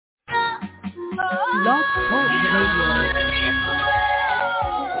Love Talk Radio.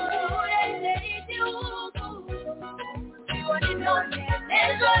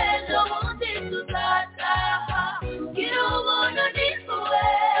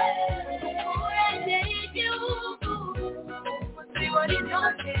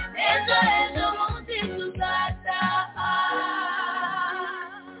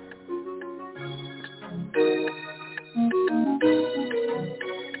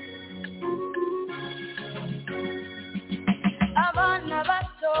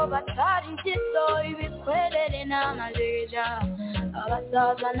 Ibikwerere n'amajeja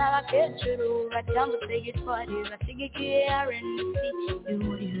abasaza n'abakecuru batambutse gitwari basigikiye RNC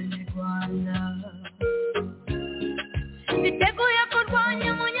ihuriro nyarwanda biteguye kurwanya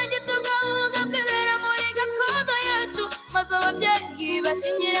umunyagitugu ugakebera muri gakondo yacu maze ababyeyi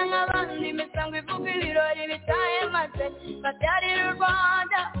basingira nk'abandi imisango ivuga ibirori bitaye maze babyarira u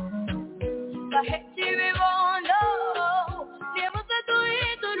Rwanda bahetse ibibondo nibuze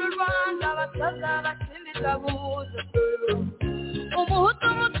duhindura u Rwanda abasaza basimbiza buzukuru umuhutu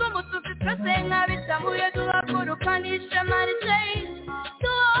umutuzi twese nk'abisamuye duhagurukanisha marisei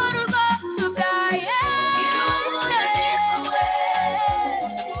duhora urwacu bwaye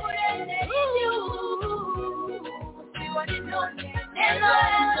urengera igihugu tubibone none ejo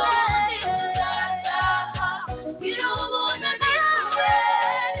ejo tuzataha gira ubuntu nawe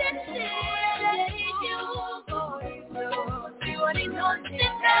urengera igihugu tubibone none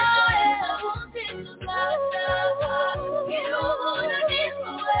ejo ejo tuzataha gira ubuntu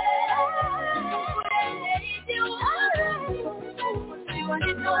nawe urengera igihugu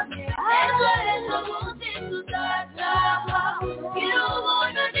tubibone none ejo ejo tuzataha gira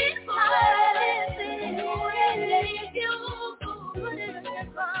ubuntu nawe urengera igihugu tubibone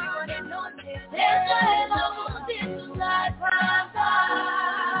none ejo ejo tuzataha.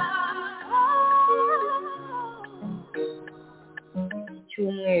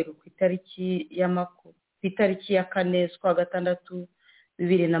 Cyumweru ku itariki ya 4 z'ukwa gatandatu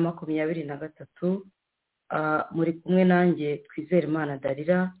 2023 muri kumwe nanjye Twizerimana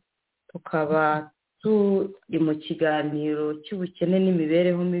Darira tukaba turi mu kiganiro cy'ubukene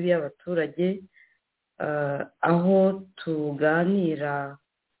n'imibereho mibi y'abaturage aho tuganira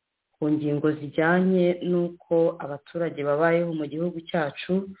ku ngingo zijyanye n'uko abaturage babayeho mu gihugu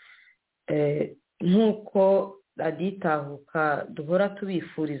cyacu nk'uko Itahuka duhora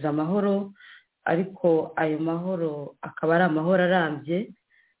tubifuriza amahoro ariko ayo mahoro akaba ari amahoro arambye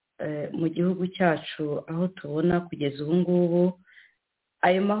mu gihugu cyacu aho tubona kugeza ubu ngubu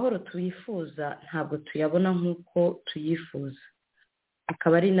ayo mahoro tuyifuza ntabwo tuyabona nk'uko tuyifuza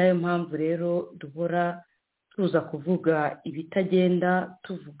akaba ari nayo mpamvu rero duhora tuza kuvuga ibitagenda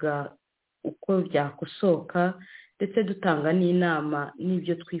tuvuga uko byakosoka ndetse dutanga n'inama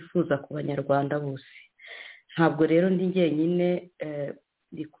n'ibyo twifuza ku banyarwanda bose ntabwo rero ndi njyenyine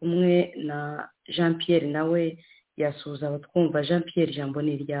ndi kumwe na Jean Pierre nawe yasuhuza abatwumva. Jean Pierre ijambo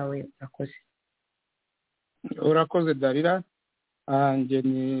ni iryawe urakoze. Urakoze Darira njye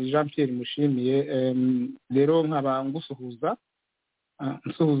ni Jean Pierre mushimiye rero nkaba ngusuhuza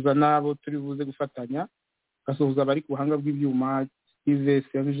nsuhuza nabo turi buze gufatanya gasuhuza bari ku buhanga bw'ibyuma Steve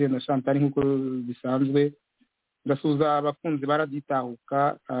Serge na Chantal nk'uko bisanzwe gasuhuza abakunzi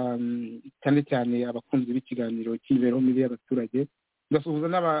baraditahuka cyane cyane abakunzi b'ikiganiro cy'imibereho mibi y'abaturage gasuhuza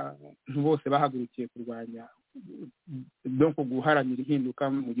n'abantu bose bahagurukiye kurwanya donc guharanira impinduka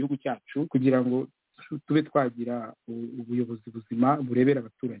mu gihugu cyacu kugira ngo tube twagira ubuyobozi buzima burebera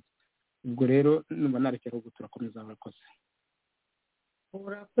abaturage. Ubwo rero numva narekera ubwo turakomeza abakozi.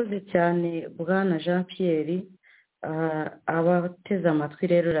 Urakoze cyane bwana Jean Pierre. Abateze amatwi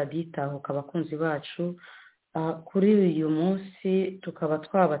rero raditahuka abakunzi bacu kuri uyu munsi tukaba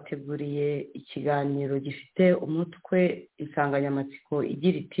twabateguriye ikiganiro gifite umutwe insanganyamatsiko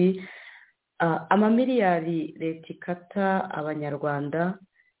igira iti amamiliyari Leta ikata Abanyarwanda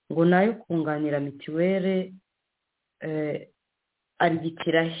ngo nayo kunganira Mutuelle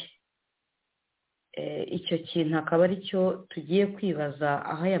Arigitirahe. Icyo kintu akaba ari cyo tugiye kwibaza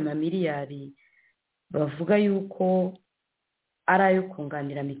aho aya mamiliyari bavuga yuko ari ayo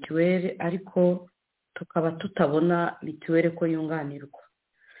kunganira Mutuelle ariko tukaba tutabona Mutuelle ko yunganirwa.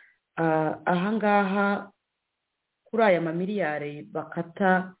 Ahangaha kuri aya mamiliyari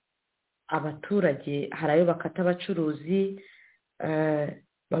bakata abaturage hari ayo bakata abacuruzi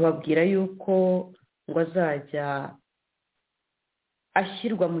bababwira yuko ngo azajya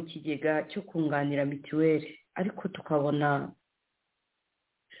ashyirwa mu kigega cyo kunganira Mutuelle ariko tukabona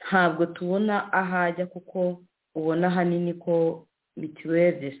ntabwo tubona ahajya kuko ubona hanini ko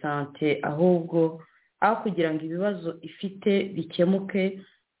Mutuelle de santé ahubwo aho kugira ngo ibibazo ifite bikemuke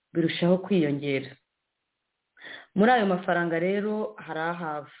birushaho kwiyongera. Muri ayo mafaranga rero hari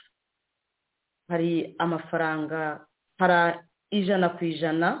ahava, hari amafaranga, hari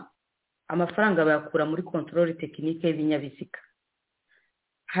 100% amafaranga bayakura muri controle technique y'ibinyabiziga,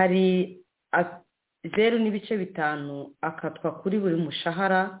 hari 0.5 akatwa kuri buri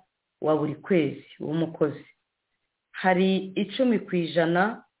mushahara wa buri kwezi w'umukozi, hari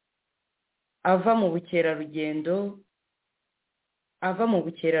 10% ava mu bukerarugendo,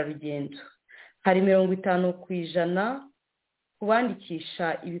 hari 50%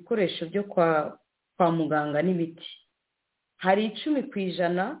 kubandikisha ibikoresho byo kwa muganga n'imiti, hari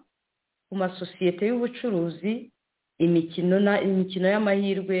 10% ku masosiyete y'ubucuruzi, imikino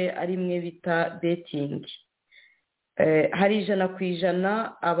y'amahirwe ari imwe bita betting, hari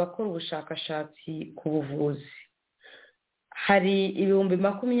 100% abakora ubushakashatsi ku buvuzi, hari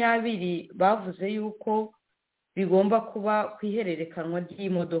 20,000 bavuze yuko bigomba kuba kwihererekanwa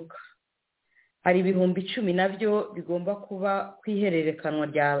ry'imodoka, hari 10,000 nabyo bigomba kuba kwihererekanwa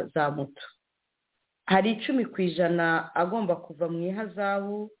rya za moto, hari 10% agomba kuva mu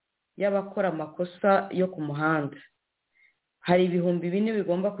ihazabu y'abakora amakosa yo ku muhanda, hari 4,000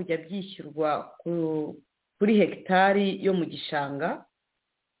 bigomba kujya byishyurwa kuri hegitari yo mu gishanga,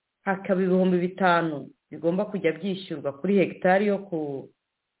 hakaba 5,000 bigomba kujya byishyurwa kuri hegitari yo ku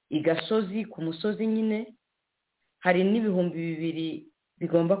igasozi, ku musozi nyine, hari 2,000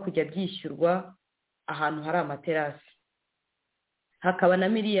 bigomba kujya byishyurwa ahantu hari amaterasi, hakaba na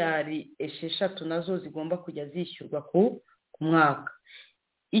miliyari 6 nazo zigomba kujya zishyurwa ku mwaka.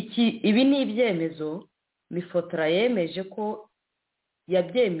 Ibi ni ibyemezo Mifotra yemeje ko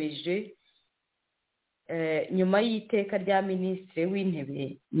yabyemeje nyuma y'iteka rya Minisitiri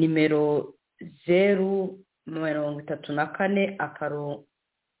w'Intebe nimero 034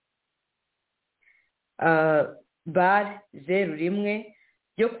 /01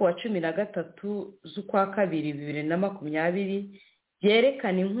 ryo kuwa 13 z'ukwa 2/2020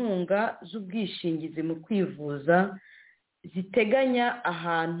 byerekana inkunga z'ubwishingizi mu kwivuza ziteganya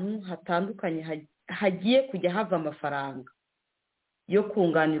ahantu hatandukanye hagiye kujya hava amafaranga yo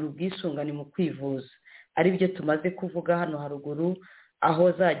kunganira ubwisungane mu kwivuza, ari byo tumaze kuvuga hano haruguru,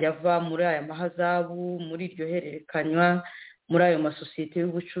 aho zajya ava muri aya mahazabu, muri iryo hererekanywa, muri ayo masosiyete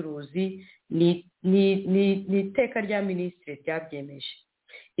y'ubucuruzi. Ni iteka rya Minisitiri ryabyemeje.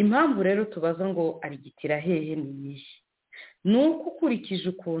 Impamvu rero tubaza ngo Arigitirahe ni iyihe? Nuko ukurikije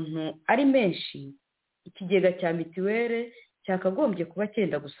ukuntu ari menshi, ikigega cya mituweli cyakagombye kuba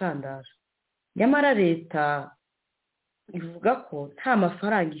cyenda gusandara, nyamara leta ivuga ko nta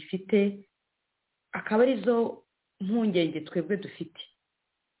mafaranga ifite, akaba arizo mpungenge twebwe dufite.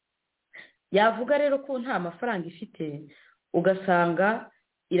 Yavuga rero ko nta mafaranga ifite, ugasanga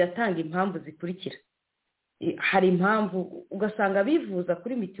iratanga impamvu zikurikira. Hari impamvu ugasanga bivuza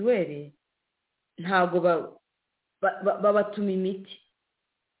kuri mituweli ntago babatuma imiti.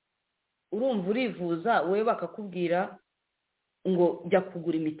 Urumva urivuza we bakakubwira ngo jya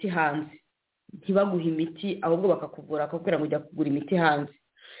kugura imiti hanze, ntibaguha imiti, ahubwo bakakuvura bakakubwira ngo jya kugura imiti hanze.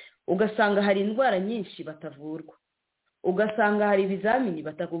 Ugasanga hari indwara nyinshi batavurwa, ugasanga hari ibizamini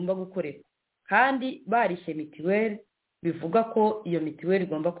batagomba gukorera, kandi barishe mituweli bivuga ko iyo mituweli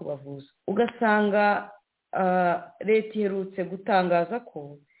igomba kubavuza. Ugasanga leta iherutse gutangaza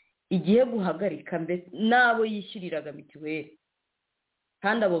ko igiye guhagarika n'abo yishyuriraga mituweli,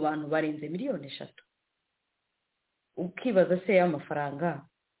 kandi abo bantu barenze 3,000,000. Ukibaza se y'amafaranga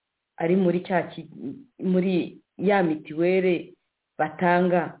ari muri ya mituweli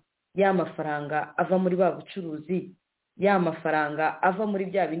batanga, ya mafaranga ava muri ba bucuruzi, ya mafaranga ava muri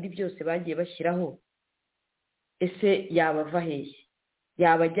bya bindi byose bagiye bashyiraho, ese yabava hehe?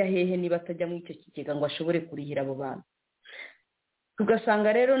 Yabajya hehe niba atajya mu icyo kigega ngo ashobore kurihira abo bantu?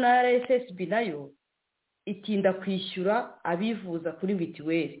 Tugasanga rero na RSSB nayo itinda kwishyura abivuza kuri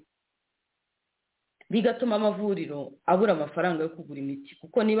mituweli, bigatuma amavuriro abura amafaranga yo kugura imiti,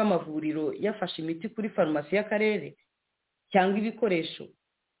 kuko niba amavuriro yafashe imiti kuri farumasi y'akarere cyangwa ibikoresho,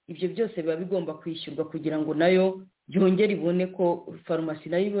 ibyo byose biba bigomba kwishyurwa kugira ngo nayo yongere ibone, ko farumasi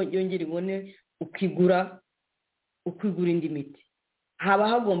nayo yongere ibone ukigura indi miti. Haba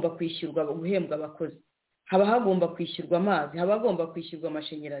hagomba kwishyurwa guhembwa abakozi, haba hagomba kwishyurwa amazi, haba hagomba kwishyurwa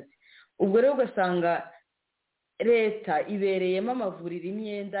amashanyarazi. Ubwo rero ugasanga leta ibereyemo amavuriro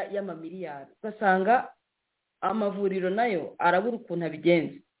imyenda y'amamiliyari, ugasanga amavuriro nayo arabura ukuntu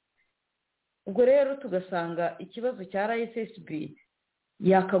abigenza. Ubwo rero tugasanga ikibazo cya RSSB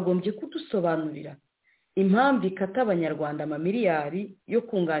yakagombye kudusobanurira impamvu ikata Abanyarwanda amamiliyari yo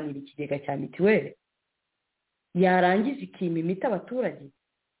kunganira ikigega cya mituweli, yarangiza ikima imiti abaturage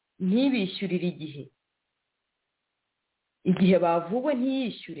ntibishyurire igihe. igihe bavuwe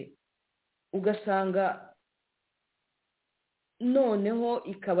ntiyishyure ugasanga noneho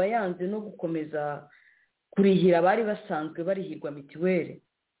ikaba yanze no gukomeza kurihira abari basanzwe barihirwa mituweli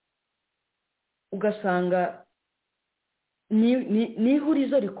ugasanga ni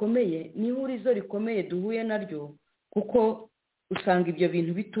ihurizo rikomeye duhuye naryo kuko usanga ibyo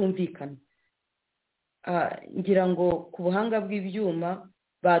bintu bitumvikana. Ngira ngo ku buhanga bw'ibyuma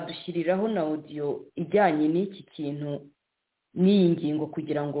badushyiriraho na audio ijyanye n'iki kintu n'iyi ngingo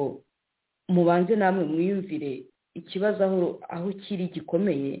kugira ngo mubanze namwe mwiyumvire ikibazo aho kiri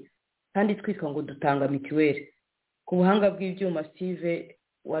gikomeye kandi twika ngo dutanga mituweli. Ku buhanga bw'ibyuma Steve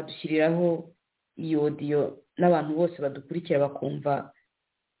wadushyiriraho iyi audio n'abantu bose badukurikira bakumva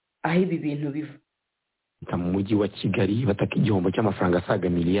aho ibi bintu biva. Mu mujyi wa Kigali bataka igihombo cy'amafaranga asaga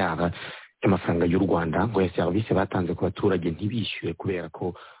miliyari y'amafaranga y'u Rwanda ngo ya serivisi batanze ku baturage ntibishyure kubera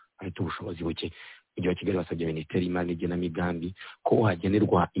ko bafite ubushobozi buke. Umujyi wa Kigali basabye Minisiteri y'Imari n'Igenamigambi ko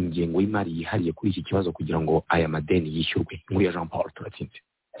hagenerwa ingengo y'imari yihariye kuri iki kibazo kugira ngo aya madeni yishyurwe. Inkuru ya Jean Paul turatsinze.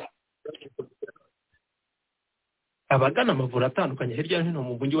 Abagana amavuriro atandukanye hirya no hino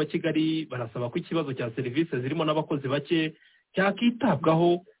mu mujyi wa Kigali barasaba ko ikibazo cya serivisi zirimo n'abakozi bake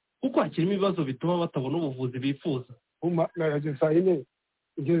cyakitabwaho kuko hakirimo ibibazo bituma batabona ubuvuzi bifuza.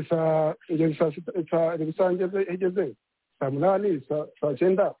 Igeze saa 8 saa 9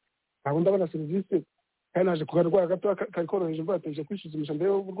 ntabwo ndabona serivisi kandi naje kugarwara gato kakoroheje bateje kwisuzumisha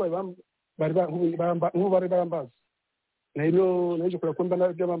mbere y'uburwayi bari bambaza naje kura ko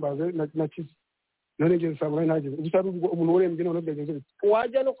mbana by'abambaze nakize none ngeze saa 8 nageze gisaba umuntu urembye none byagenze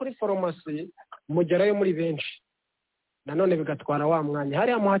wajya no kuri farumasi mugerayo muri benshi nanone bigatwara wa mwanya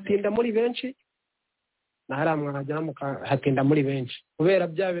hari amuhatinda muri benshi na hari amwajya hatinda muri benshi kubera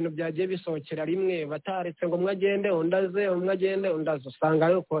bya bintu byagiye bisohokera rimwe bataretse ngo mwagende undaze usanga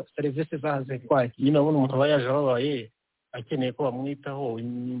yuko serivisi zazitwaye. Nyine abona umuntu aba yaje babaye akeneye ko bamwitaho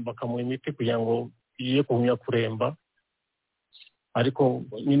bakamuha imiti kugira ngo iye kumenya kuremba ariko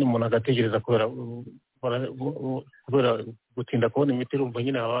nyine umuntu agategereza kubera gutinda kubona imiti urumva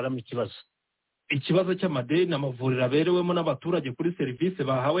nyine haba harimo ikibazo. Ikibazo cy'amadeni amavuriro aberewemo n'abaturage kuri serivisi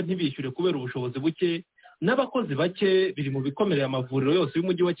bahawe ntibishyure kubera ubushobozi buke n'abakozi bake biri mu bikomereye amavuriro yose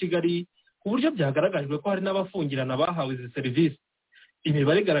y'umujyi wa Kigali ku buryo byagaragajwe ko hari n'abafungirana bahawe izi serivisi.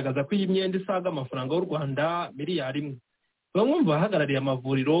 Imibare igaragaza ko iyi myenda isaga amafaranga y'u Rwanda miliyari 1. Bamwe mu bahagarariye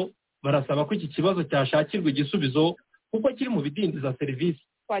amavuriro barasaba ko iki kibazo cyashakirwa igisubizo kuko kiri mu bidindiza serivisi.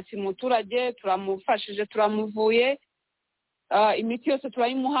 Kwakira umuturage turamufashije turamuvuye imiti yose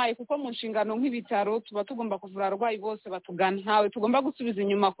turayimuhaye kuko mu nshingano nk'ibitaro tuba tugomba kuvura abarwayi bose batugana ntawe tugomba gusubiza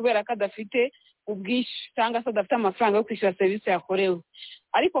inyuma kubera ko adafite ubwishyu cyangwa se adafite amafaranga yo kwishyura serivisi yakorewe.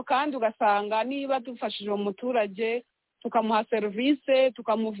 Ariko kandi ugasanga niba dufashije umuturage tukamuha serivisi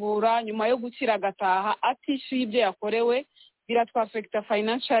tukamuvura nyuma yo gukira agataha atishyuye ibyo yakorewe biratwafekita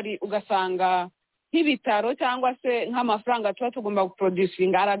financially ugasanga nk'ibitaro cyangwa se nk'amafaranga tuba tugomba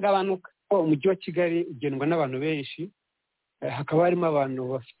guproducinga aragabanuka. Umujyi wa Kigali ugendwa n'abantu benshi hakaba harimo abantu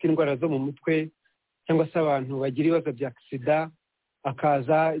bafite indwara zo mu mutwe cyangwa se abantu bagira ibibazo bya accident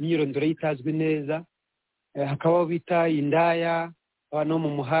akaza imyirondoro yitazwi neza hakaba bita indaya abantu mu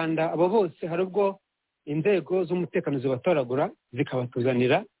muhanda abo bose hari ubwo inzego z'umutekano zibatoragura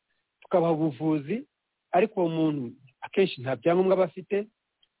zikabatuzanira tukabaha ubuvuzi ariko uwo muntu akenshi nta byangombwa bafite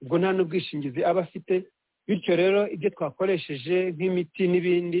ubwo nta n'ubwishingizi aba afite bityo rero ibyo twakoresheje nk'imiti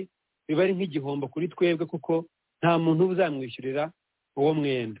n'ibindi biba ari nk'igihombo kuri twebwe kuko nta muntu uzamwishyurira uwo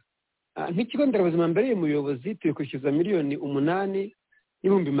mwenda. Nk'ikigo nderabuzima mbere y'umuyobozi turi kwishyuza miliyoni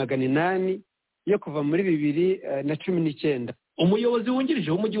 8,800 yo kuva muri 2019. Umuyobozi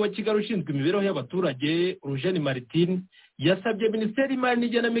wungirije w'umujyi wa Kigali ushinzwe imibereho y'abaturage Eugene Martin yasabye Minisiteri y'Imari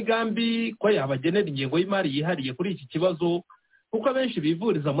n'Igenamigambi ko yabagenera ingengo y'imari yihariye kuri iki kibazo kuko abenshi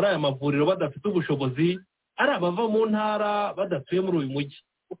bivuriza muri aya mavuriro badafite ubushobozi ari abava mu ntara badatuye muri uyu mujyi.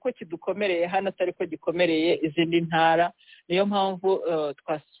 Uko kidukomereye hano atari ko gikomereye izindi ntara niyo mpamvu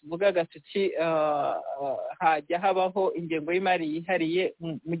twavugaga tuti hajya habaho ingengo y'imari yihariye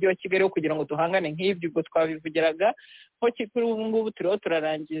mu mujyi wa Kigali kugira ngo duhangane nk'ibyo ubwo twabivugiraga ko kuri ubu ngubu turiho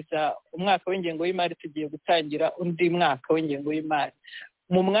turarangiza umwaka w'ingengo y'imari tugiye gutangira undi mwaka w'ingengo y'imari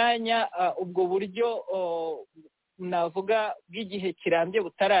mu mwanya ubwo buryo navuga bw'igihe kirambye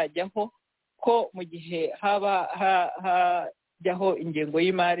butarajyaho ko mu gihe haba jyaho ingengo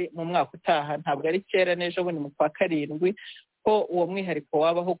y'imari mu mwaka utaha ntabwo ari kera n'ejo bundi mu kwa 7 ko uwo mwihariko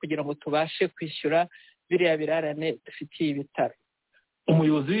wabaho kugira ngo tubashe kwishyura biriya birarane dufitiye ibitaro.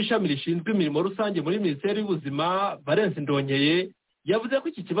 Umuyobozi w'ishami rishinzwe imirimo rusange muri Minisiteri y'Ubuzima Valence Ndongeye yavuze ko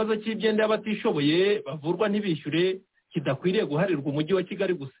iki kibazo cy'ibyenda y'abatishoboye bavurwa ntibishyure kidakwiriye guharirwa umujyi wa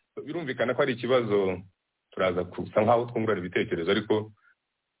Kigali gusa. Birumvikana ko ari ikibazo turaza kusa nk'aho twungurana ibitekerezo ariko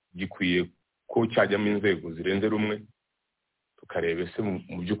gikwiye ko cyajyamo inzego zirenze rumwe tukareba ese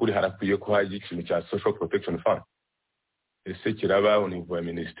mu by'ukuri harakwiye ko hajya ikintu cya social protection fund ese kiraba au niveau ya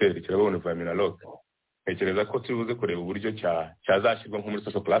ministeri kiraba au niveau ya minaloc ntekereza ko tubuze kureba uburyo cyazashyirwa nko muri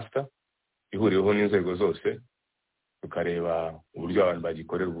social cluster ihuriweho n'inzego zose tukareba uburyo abantu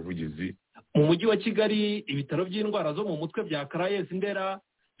bagikorera ubuvugizi. Mu mujyi wa Kigali ibitaro by'indwara zo mu mutwe bya Caraes Ndera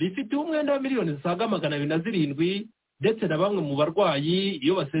bifite umwenda wa miliyoni zisaga 207 ndetse na bamwe mu barwayi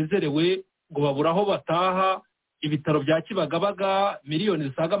iyo basezerewe ngo babura aho bataha. Ibitaro bya Kibagabaga miliyoni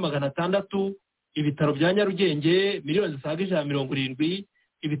zisaga 600, ibitaro bya Nyarugenge miliyoni zisaga 170,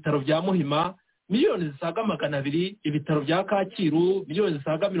 ibitaro bya Muhima miliyoni zisaga 200, ibitaro bya Kacyiru miliyoni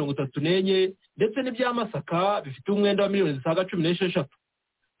zisaga 34 ndetse n'ibya Masaka bifite umwenda wa miliyoni zisaga 16.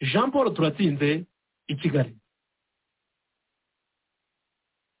 Jean Paul Turatsinze, i Kigali.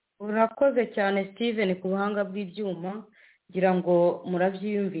 Urakoze cyane Steven ku buhanga bw'ibyuma, ngira ngo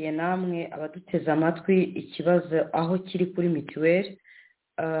murabyiyumviye namwe abaduteze amatwi ikibazo aho kiri kuri Mutuelle.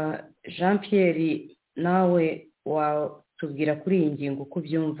 Jean Pierre nawe watubwira kuri iyi ngingo uko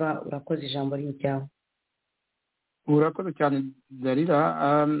byumva. Urakoze, ijambo ry'icyawe. Urakoze cyane Darira.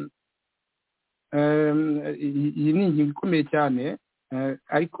 Iyi ni ingingo ikomeye cyane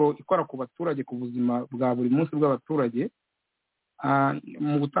ariko ikora ku baturage, ku buzima bwa buri munsi bw'abaturage.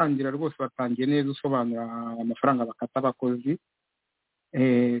 Mu gutangira rwose batangiye neza usobanura amafaranga bakata abakozi,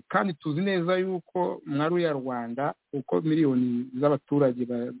 kandi tuzi neza yuko mwari ya Rwanda uko miliyoni z'abaturage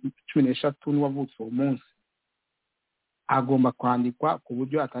 13 n'uwavutse uwo munsi agomba kwandikwa ku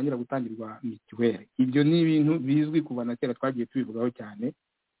buryo atangira gutangirwa Mutuelle. Ibyo ni ibintu bizwi kuva na kera, twagiye tubivugaho cyane,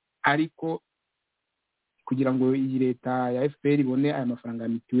 ariko kugira ngo iyi leta ya FPR ibone aya mafaranga ya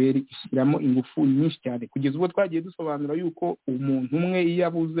Mutuelle ishyiramo ingufu nyinshi cyane, kugeza ubwo twagiye dusobanura yuko umuntu umwe iyo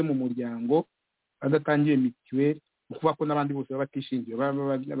abuze mu muryango adatangiye Mutuelle, ukuvuga ko n'abandi bose baba batishingiye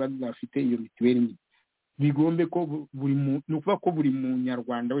bafite iyo Mutuelle, bigombe ko ni ukuvuga ko buri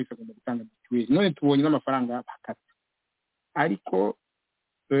munyarwanda wese agomba gutanga Mutuelle. None tubonye n'amafaranga bakata, ariko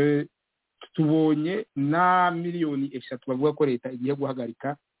tubonye na miliyoni 3 bavuga ko leta igiye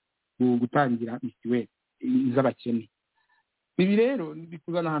guhagarika gutangira Mutuelle iz'abakene. Ibi rero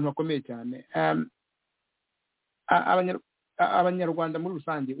bikuzana ahantu hakomeye cyane. Abanyarwanda muri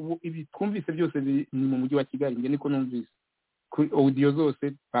rusange ubu ibi twumvise byose ni mu mujyi wa Kigali, nge niko numvise kuri audio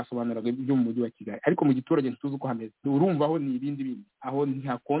zose basobanuraga ibyo mu mujyi wa Kigali, ariko mu giturage ntituzi uko hameze. Urumva aho ni ibindi bindi, aho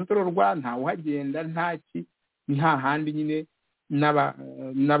nta kontrolwa, nta uhagenda, ntaki, ni hahandi nyine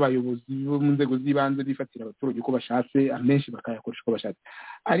n'abayobozi bo mu nzego z'ibanze bifatira abaturage uko bashatse, amenshi bakayakoresha uko bashatse.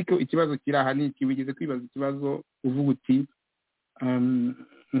 Ariko ikibazo kiri aha ni iki, wigeze kwibaza ikibazo uvuga uti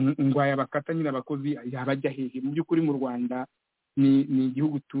ngwaya bakata nyine abakozi yabajya hehe? Mu by'ukuri mu Rwanda ni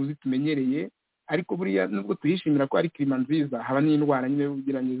igihugu tuzi tumenyereye, ariko buriya nubwo tuyishimira ko ari klima nziza, haba n'indwara nyine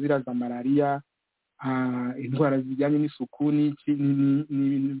ugiranye ziraza malaria, indwara zijyanye n'isuku n'iki, ni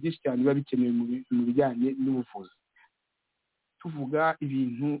ibintu byinshi cyane biba bikenewe mu bijyanye n'ubuvuzi. Tuvuga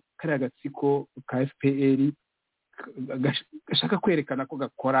ibintu kari agatsiko ka FPR gashaka kwerekana ko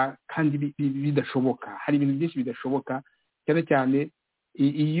gakora kandi bidashoboka. Hari ibintu byinshi bidashoboka, cyane cyane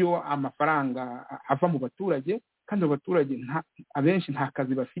iyo amafaranga ava mu baturage, kandi abaturage abenshi nta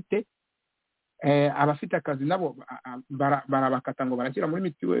kazi bafite. Abafite akazi nabo barabakata ngo barashyira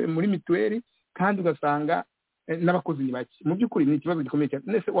muri Mutuelle, kandi ugasanga n'abakozi ni bake. Mu by'ukuri ni ikibazo gikomeye cyane.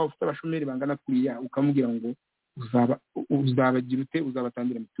 Nese waba ufite abashomeri bangana kuriya ukamubwira ngo uzabagira ute,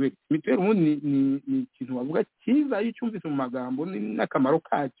 uzabatangira Mutuelle? Mutuelle ubundi ni ikintu wavuga cyiza iyo ucyumvise mu magambo n'akamaro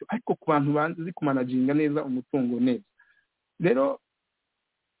kacyo, ariko ku bantu bazi kumanaginga neza umutungo neza. Rero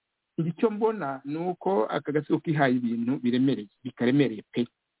icyo mbona ni uko aka gatsiko kihaye ibintu biremereye, bikaremereye pe,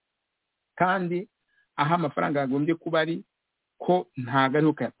 kandi aho amafaranga yagombye kuba ari ko ntago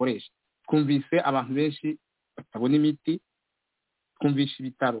ariho kayakoresha. Twumvise abantu benshi batabona imiti, twumvisha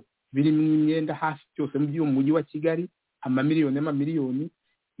ibitaro birimo imyenda hafi cyose mu mujyi wa Kigali, amamiliyoni.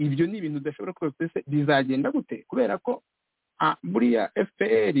 Ibyo ni ibintu udashobora kwese bizagenda gute? Kubera ko buriya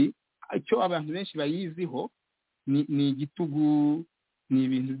FPR icyo abantu benshi bayiziho ni igitugu, ni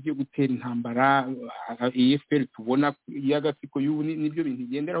ibintu byo gutera intambara. Iyi FPR tubona y'agatsiko y'ubu nibyo bintu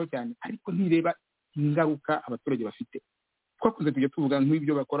igenderaho cyane, ariko ntireba ingaruka abaturage bafite. Twakunze kujya tuvuga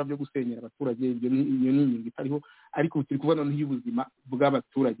nk'ibyo bakora byo gusenyera abaturage, ibyo ni ingingo itariho, ariko turi kubona n'ubuzima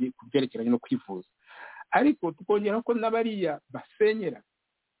bw'abaturage ku byerekeranye no kwivuza. Ariko tukongera ko n'abariya basenyera,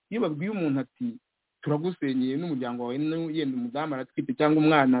 iyo babwiye umuntu ati turagusenyeye n'umuryango wawe yenda umudamu aratwite cyangwa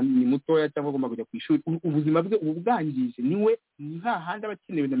umwana ni mutoya cyangwa agomba kujya ku ishuri, ubuzima bwe ubu bwangije, ni hahandi aba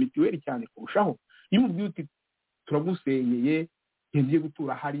akenewe na Mutuelle cyane kurushaho. Iyo umubwiye uti turagusenyeye ngiye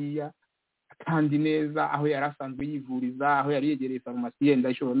gutura hariya, kandi neza aho yari asanzwe yivuriza, aho yari yegereye farumasi yenda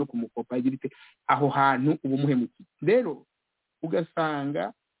ishobora no kumukopa igira ite, aho hantu uba umuhemukiye. Rero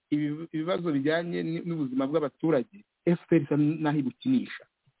ugasanga ibibazo bijyanye n'ubuzima bw'abaturage FPR isa naho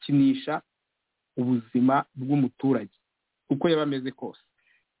ikinisha ubuzima bw'umuturage uko yaba ameze kose,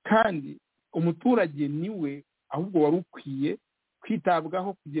 kandi umuturage niwe ahubwo wari ukwiye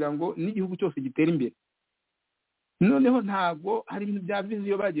kwitabwaho kugira ngo n'igihugu cyose gitere imbere. Noneho ntabwo hari ibintu bya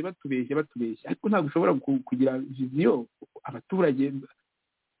viziyo bagiye batubeshya, ariko ntabwo ushobora kugira viziyo abaturage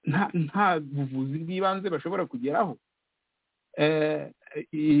nta buvuzi bw'ibanze bashobora kugeraho.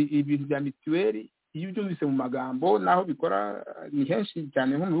 Ibintu bya mituweli iyo ubyumvise mu magambo naho bikora ni henshi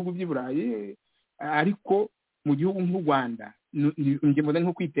cyane nko mu bihugu by'i Burayi, ariko mu gihugu nk'u Rwanda njye mbona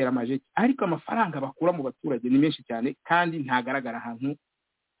nko kwitera amajeki, ariko amafaranga bakura mu baturage ni menshi cyane kandi ntagaragara ahantu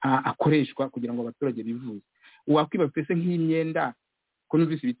akoreshwa kugira ngo abaturage bivuze. Wakwiba pese nk'imyenda ko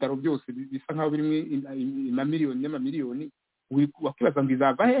numvise ibitaro byose bisa nkaho birimo amamiliyoni n'amamiliyoni, wakwibaza ngo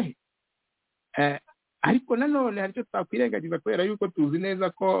izava hehe? Ariko nanone hari icyo twakwirengagiza kubera yuko tuzi neza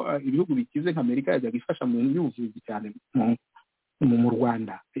ko ibihugu bikize nka Amerika yajyaga ifasha mu bintu by'ubuvuzi cyane mu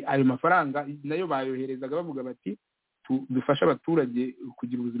Rwanda. Ayo mafaranga nayo bayoherezaga bavuga bati dufasha abaturage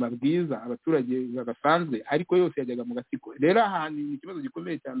kugira ubuzima bwiza, abaturage basanzwe, ariko yose yajyaga mu gatsiko. Rero ahantu ni ikibazo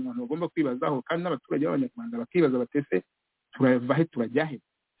gikomeye cyane abantu bagomba kwibazaho, kandi n'abaturage b'Abanyarwanda bakibaza batese turava he turajya he,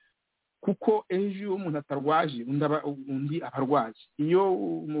 kuko ejo iyo umuntu atarwaje undi abarwaje. Iyo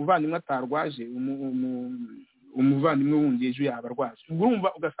umuvandimwe atarwaje umuvandimwe wundi ejo yabarwaje.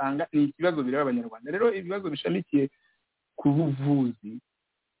 Urumva ugasanga ni ikibazo bireba Abanyarwanda. Rero ibibazo bishamikiye ku buvuzi,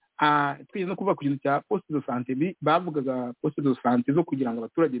 twize no kuva ku kintu cya poste de santé, bavugaga poste de santé zo kugira ngo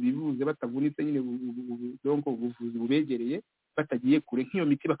abaturage bivuze batavunitse, nyine donc ubuvuzi bubegereye batagiye kure, nk'iyo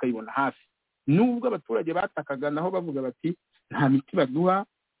miti bakayibona hafi. Nubwo abaturage batakaga naho bavuga bati nta miti baduha,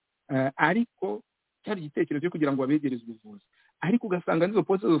 ariko cyari igitekerezo cyo kugira ngo babegereze ubuvuzi. Ariko ugasanga nizo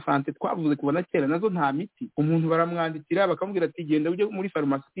poste de santé twavuze kuva na kera nazo nta miti. Umuntu baramwandikira bakamubwira ati genda ujye muri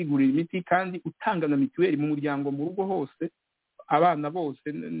farumasi kwigurira imiti, kandi utanga na mituweli mu muryango, mu rugo hose, abana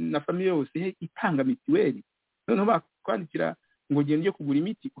bose na famiye yose itanga mituweli. Noneho bakwandikira ngo genda ujye kugura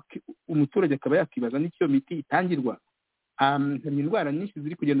imiti, umuturage akaba yakibaza n'icyo miti itangirwa. Hari indwara nyinshi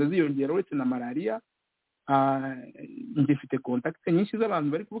ziri kugenda ziyongera uretse na malariya. Ngifite contact nyinshi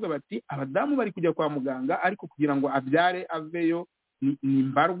z'abantu bari kuvuga bati abadamu bari kujya kwa muganga, ariko kugira ngo abyare aveyo ni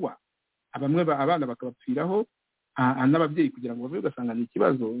mbarwa, abana bakabapfiraho, n'ababyeyi kugira ngo bave, ugasanga ni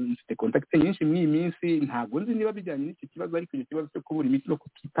ikibazo. Mfite contact nyinshi muri iyi minsi, ntabwo nzi niba bijyanye n'icyo kibazo, ariko icyo kibazo cyo kubura imiti no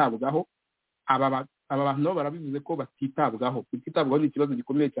kutitabwaho, aba bantu nabo barabivuze ko batitabwaho. Kutitabwaho ni ikibazo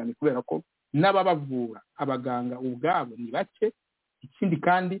gikomeye cyane, kubera ko n'ababavura abaganga ubwabo ni bake, ikindi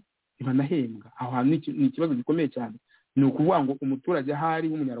kandi ntibanahembwa. Aho hantu ni ikibazo gikomeye cyane. Ni ukuvuga ngo umuturage ahari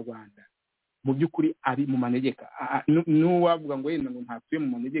w'umunyarwanda mu by'ukuri ari mu manegeka, n'uwavuga ngo yenda ngo ntatuye mu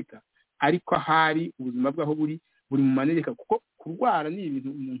manegeka, ariko ahari ubuzima bwaho buri mu manegeka, kuko kurwara ni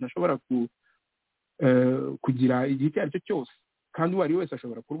ibintu umuntu ashobora kugira igihe icyo ari cyo cyose, kandi uwo ari wese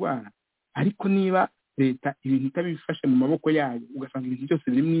ashobora kurwara. Ariko niba leta ibintu itabifashe mu maboko yayo, ugasanga ibintu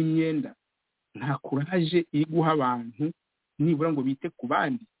byose birimo imyenda, nta kuraje iri guha abantu nibura ngo bite ku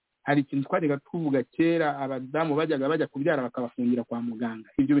bandi. Hari ikintu twajyaga tuvuga kera, abadamu bajyaga bajya kubyara bakabafungira kwa muganga.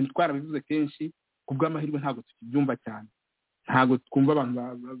 Ibyo bintu twarabivuze kenshi, ku bw'amahirwe ntabwo tukibyumva cyane. Ntabwo twumva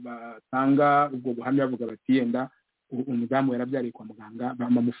abantu batanga ubwo buhamya bavuga bati yenda umudamu yarabyariye kwa muganga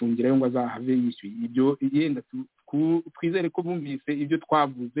bamufungirayo ngo azahave yishyuye. Ibyo yenda twizere ko bumvise ibyo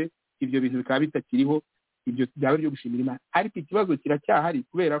twavuze, ibyo bintu bikaba bitakiriho, ibyo byaba byo gushimira Imana. Ariko ikibazo kiracyahari,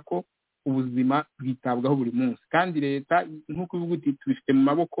 kubera ko ubuzima bwitabwaho buri munsi, kandi leta nk'uko ivuga iti tubifite mu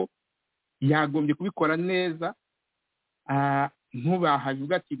maboko, yagombye kubikora neza.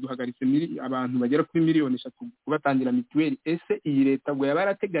 Ntubahavuga ati duhagaritse abantu bagera kuri 3,000,000 kubatangira mituweli. Ese iyi leta ngo yaba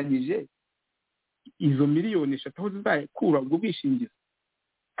yarateganyije izo 3,000,000 aho zizakura ubwo bwishingizi?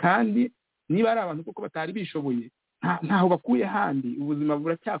 Kandi niba ari abantu kuko batari bishoboye, ntaho bakuye handi, ubuzima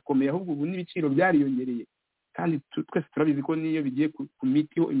buracyakomeye, ahubwo ubu n'ibiciro byariyongereye, kandi twese turabizi ko niyo bigiye ku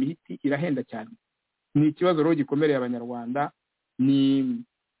miti ho imiti irahenda cyane. Ni ikibazo rero gikomereye Abanyarwanda, ni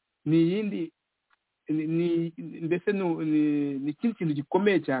mbese ni ikindi kintu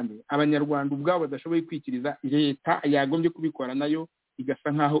gikomeye cyane Abanyarwanda ubwabo badashoboye kwikiriza. Leta yagombye kubikora nayo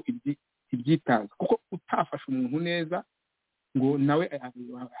igasa nkaho ibyitaza, kuko utafasha umuntu neza ngo nawe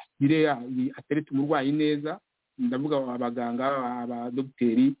aterete umurwayi neza, ndavuga abaganga,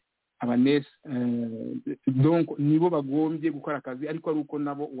 abadogiteri, abanesi, donc nibo bagombye gukora akazi, ariko ari uko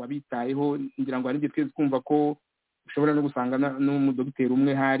nabo wabitayeho. Ngira ngo hari igihe twese twumva ko ushobora no gusanga n'umudogiteri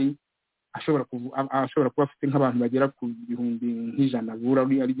umwe hari ashobora kuba afite nk'abantu bagera ku 100,000 avura,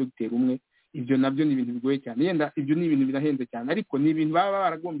 ari dogiteri umwe. ibyo nabyo ni ibintu bigoye cyane. Yenda ibyo ni ibintu birahenze cyane, ariko ni ibintu baba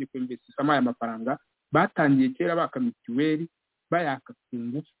baragombye kwinvestisamo aya mafaranga. Batangiye kera baka mituweli bayaka ku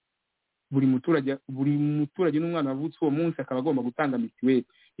ngufu. Buri muturage n'umwana wavutse uwo munsi akaba agomba gutanga mituweli.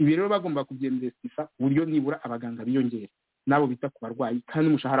 Ibi rero bagomba kubyinvestisa uburyo nibura abaganga biyongera nabo bita ku barwayi kandi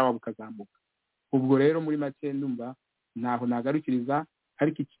umushahara wabo ukazamuka. Ubwo rero muri make ndumva ntaho nagarukiriza,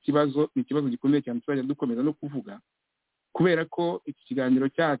 ariko iki kibazo ni ikibazo gikomeye cyane tuzajya dukomeza no kuvuga, kubera ko iki kiganiro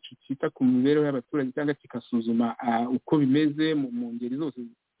cyacu cyita ku mibereho y'abaturage cyangwa kikasuzuma uko bimeze mu ngeri zose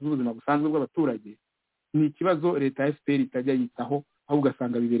z'ubuzima busanzwe bw'abaturage. Ni ikibazo leta ya FPR itajya yitaho, aho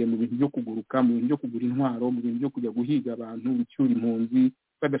ugasanga bibereye mu bintu byo kuguruka, mu bintu byo kugura intwaro, mu bintu byo kujya guhiga abantu, gucyura impunzi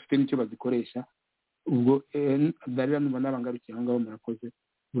badafite n'icyo bazikoresha. Ubwo darira numva n'abangarukiye aho ngaho. Murakoze,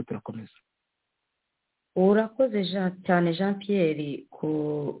 ubwo turakomeza. Urakoze cyane Jean Pierre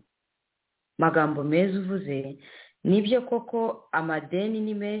ku magambo meza uvuze. Nibyo koko amadeni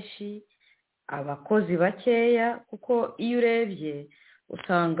ni menshi, abakozi bakeya, kuko iyo urebye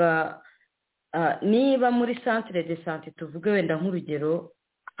usanga niba muri centre de santé tuvuge wenda nk'urugero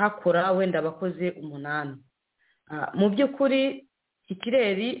hakora wenda abakoze 8, mu by'ukuri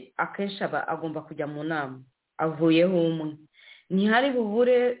ikireri akenshi agomba kujya mu nama, avuyeho umwe. Ntihari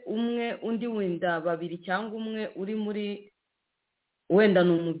bubure umwe undi wenda 2 cyangwa umwe uri muri wenda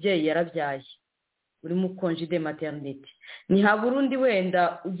ni umubyeyi yarabyaye uri mu congé de maternité, ntihabura undi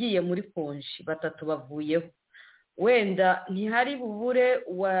wenda ugiye muri congé, 3 bavuyeho. Wenda ntihari bubure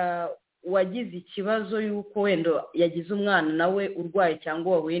wagize ikibazo yuko wenda yagize umwana nawe urwaye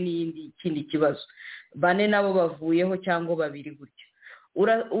cyangwa wahuye n'ikindi kibazo, 4 nabo bavuyeho cyangwa 2 gutyo.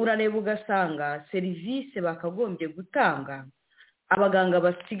 Urareba ugasanga serivisi bakagombye gutanga abaganga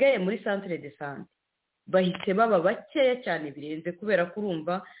basigaye muri centre de santé bahise baba bakeya cyane birenze, kubera ko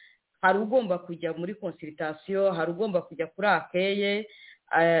urumva hari ugomba kujya muri consultation, hari ugomba kujya kuri akeye,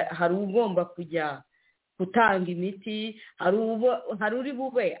 hari ugomba kujya gutanga imiti, hari uri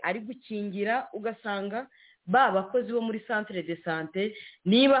bube ari gukingira. Ugasanga ba bakozi bo muri centre de santé,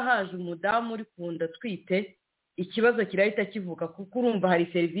 niba haje umudamu uri kunda twite, ikibazo kirahita kivuka, kuko urumva hari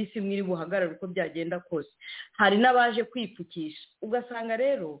serivisi imwe iri buhagarara uko byagenda kose. Hari n'abaje kwipfukisha. Ugasanga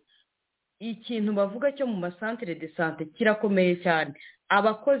rero ikintu bavuga cyo mu masantere de santé kirakomeye cyane.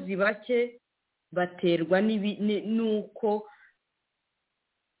 Abakozi bake baterwa n'uko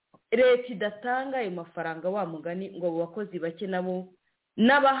leta idatanga ayo mafaranga wa mugani ngo abo bakozi bake nabo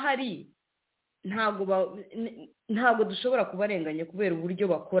n'abahari ntabwo dushobora kubarenganya kubera uburyo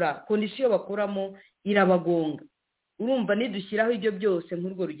bakora, kondisiyo bakoramo irabagonga. Urumva nidushyiraho ibyo byose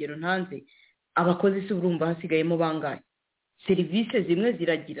nk'urwo rugero ntanze, abakozi si urumva hasigayemo bangahe? Serivisi zimwe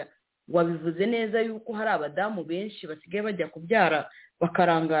ziragira. Wabivuze neza yuko hari abadamu benshi basigaye bajya kubyara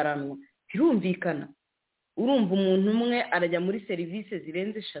bakarangaranwa, birumvikana. Urumva umuntu umwe arajya muri serivisi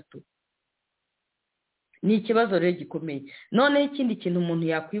zirenze 3. Ni ikibazo rero gikomeye. Noneho ikindi kintu umuntu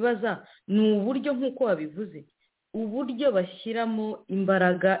yakwibaza ni uburyo, nk'uko wabivuze, uburyo bashyiramo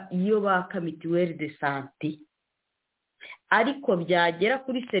imbaraga iyo baka mituelle de santé, ariko byagera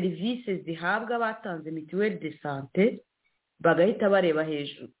kuri serivisi zihabwa batanze mituelle de santé bagahita bareba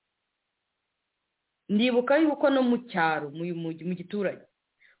hejuru. Ndibuka yuko no mu cyaro mu giturage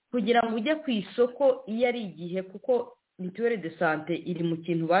kugira ngo ujye ku isoko iyo ari igihe, kuko mituelle de santé iri mu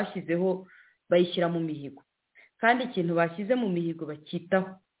kintu bashyizeho, bayishyira mu mihigo, kandi ikintu bashyize mu mihigo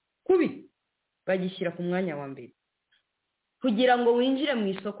bakitaho kubi, bagishyira ku mwanya wa mbere. Kugira ngo winjire mu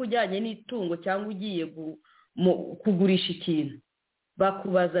isoko ujyanye n'itungo cyangwa ugiye kugurisha ikintu,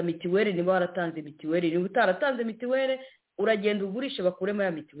 bakubaza mituelle, niba waratanze mituelle. Niba utaratanze mituelle, uragenda ugurishe bakuremo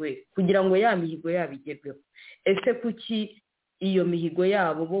ya mituelle kugira ngo ya mihigo yabigerweho. Ese kuki iyo mihigo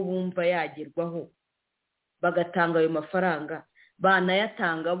yabo bo bumva yagerwaho bagatanga ayo mafaranga,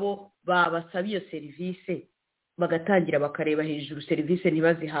 banayatanga bo babasaba iyo serivisi, bagatangira bakareba hejuru serivisi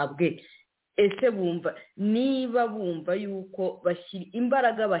ntibazihabwe? Ese bumva, niba bumva yuko bashyira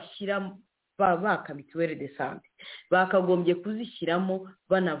imbaraga bashyira baka mituelle de santé, bakagombye kuzishyiramo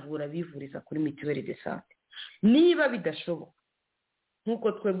banavura bivuriza kuri mituelle de santé. Niba bidashoboka,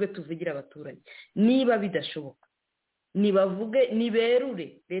 nk'uko twebwe tuvugira abaturage, niba bidashoboka, nibavuge,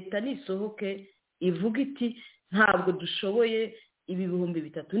 niberure, leta nisohoke ivuga iti ntabwo dushoboye, ibi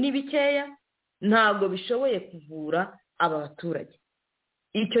 3,000 ni bikeya, ntabwo bishoboye kuvura aba baturage.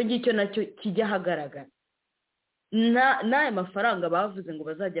 Icyo ngicyo nacyo kijya hagaragara. N'aya mafaranga bavuze ngo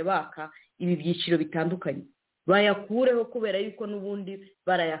bazajya baka ibi byiciro bitandukanye bayakureho, kubera yuko n'ubundi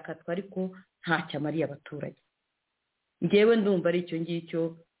barayakatwa, ariko ntacyo amariye abaturage. Ngewe ndumva ari icyo ngicyo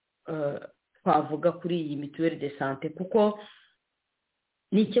twavuga kuri iyi mituelle de santé, kuko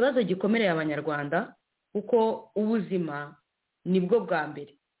ni ikibazo gikomereye Abanyarwanda, kuko ubuzima nibwo bwa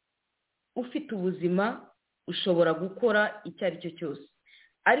mbere. ufite ubuzima ushobora gukora icyo ari cyo cyose,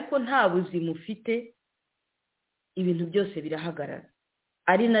 ariko nta buzima ufite ibintu byose birahagarara.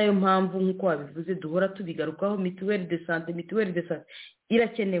 ari nayo mpamvu nk'uko wabivuze duhora tubigarukaho, mituweli de sante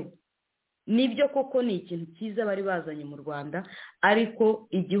irakenewe. Nibyo koko ni ikintu cyiza bari bazanye mu Rwanda, ariko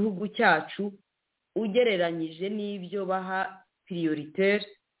igihugu cyacu ugereranyije n'ibyo baha prioritaire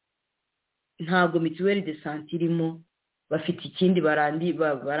ntabwo mituweli de sante irimo. Bafite ikindi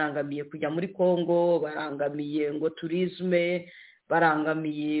barangamiye kujya muri Congo, barangamiye ngo tourisme,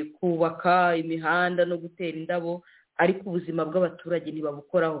 barangamiye kubaka imihanda no gutera indabo, ariko ubuzima bw'abaturage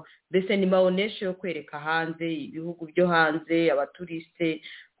ntibabukoraho. Mbese ni maonesho yo kwereka hanze, ibihugu byo hanze, abaturiste,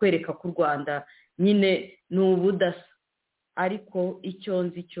 kwereka ko u Rwanda nyine ni ubudasa. Ariko icyo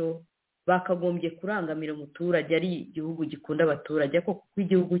nzi cyo bakagombye kurangamira umuturage, ari igihugu gikunda abaturage, ariko kuko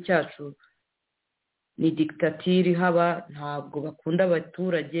igihugu cyacu ni dictature haba, ntabwo bakunda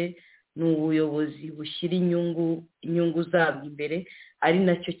abaturage, ni ubuyobozi bushyira inyungu zabo imbere, ari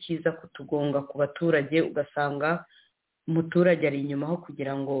nacyo cyiza kutugonga ku baturage. Ugasanga umuturage ari inyuma aho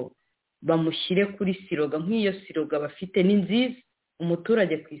kugira ngo bamushyire kuri siroga, nk'iyo siroga bafite ni nziza,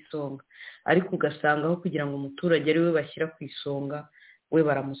 umuturage ku isonga, ariko ugasanga aho kugira ngo umuturage ari we bashyira ku isonga, we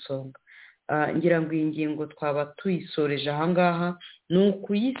baramusonga. Ngira ngo iyi ngingo twaba tuyisoreje ahangaha, ni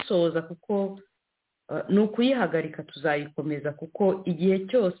ukuyisoza kuko ni ukuyihagarika, tuzayikomeza kuko igihe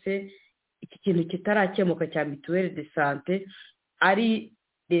cyose iki kintu kitarakemuka cya mituweli de sante ari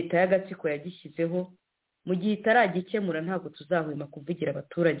leta y'agatsiko yagishyizeho, mu gihe itaragikemura ntabwo tuzahwema kuvugira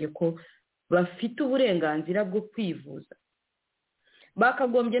abaturage ko bafite uburenganzira bwo kwivuza.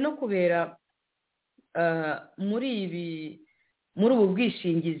 Bakagombye no kubera muri ubu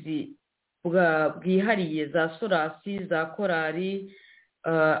bwishingizi bwihariye, za sorasi, za korari,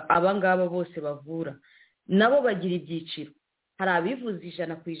 abangaba bose bavura nabo bagira ibyiciro. Hari abivuza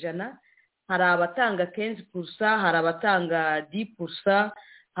 100%, hari abatanga 15%, hari abatanga 10%,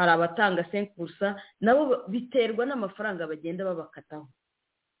 hari abatanga 5%, nabo biterwa n'amafaranga bagenda babakataho.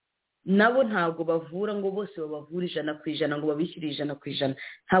 Nabo ntabwo bavura ngo bose babavura 100% ngo babishyire 100%,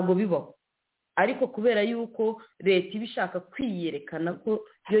 ntabwo bibaho. Ariko kubera yuko leta ibishaka kwiyerekana ko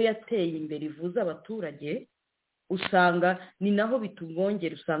yo yateye imbere ivuza abaturage, usanga ni naho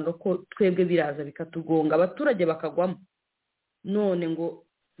bitugongera, usanga ko twebwe biraza bikatugonga, abaturage bakagwamo. None ngo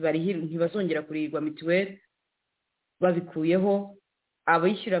ntibazongera kurihirwa mituweli, babikuyeho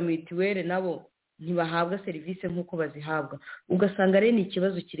abishyura mituweli nabo ntibahabwa serivisi nk'uko bazihabwa. Ugasanga rero ni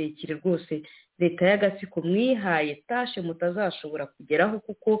ikibazo kirekire rwose leta y'agatsiko mwihaye tashe mutazashobora kugeraho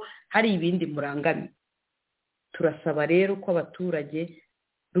kuko hari ibindi murangamiye. Turasaba rero ko abaturage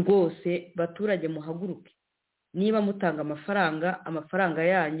rwose, baturage muhaguruke. Niba mutanga amafaranga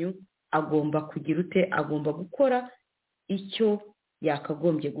yanyu agomba kugira ute, agomba gukora icyo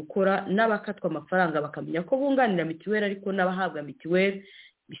yakagombye gukora. N'abakatwa amafaranga bakamenya ko bunganira mituweli, ariko n'abahabwa mituweli,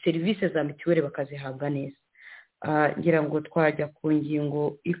 serivisi za mituweli bakazihabwa neza. Ngira ngo twajya ku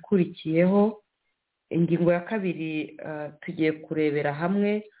ngingo ikurikiyeho. Ingingo ya kabiri tugiye kurebera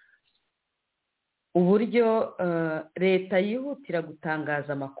hamwe uburyo leta yihutira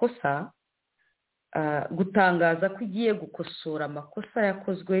gutangaza amakosa, gutangaza ko igiye gukosora amakosa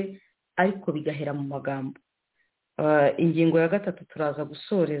yakozwe ariko bigahera mu magambo. Ingingo ya gatatu turaza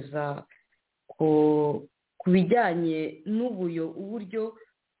gusoreza ku bijyanye uburyo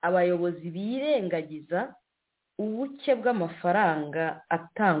abayobozi birengagiza ubuke bw'amafaranga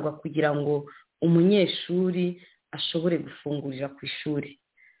atangwa kugira ngo umunyeshuri ashobore gufungurira ku ishuri.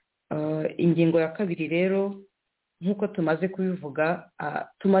 Ingingo ya kabiri rero, nk'uko tumaze kubivuga,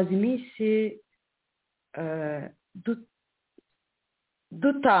 tumaze iminsi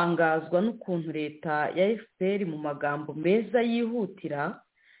dutangazwa n'ukuntu leta ya FPR mu magambo meza yihutira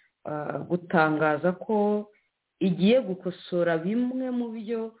gutangaza ko igiye gukosora bimwe mu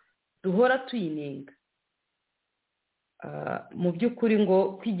byo duhora tuyinenga. Mu by'ukuri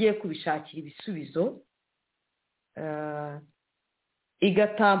ngo ko igiye kubishakira ibisubizo,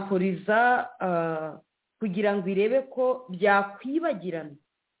 igatampuriza kugira ngo irebe ko byakwibagirana.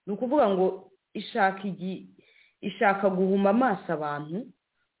 Ni ukuvuga ngo ishaka guhuma amaso abantu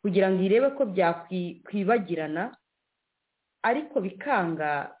kugira ngo irebe ko byakwibagirana, ariko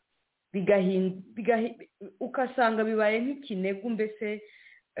bikanga, ugasanga bibaye nk'ikinegu, mbese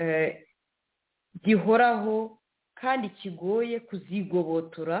gihoraho kandi kigoye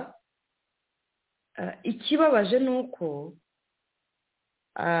kuzigobotora. Ikibabaje ni uko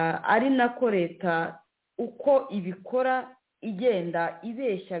ari nako leta uko ibikora igenda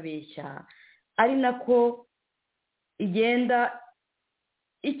ibeshya, ari nako igenda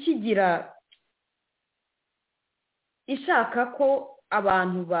ikigira ishaka ko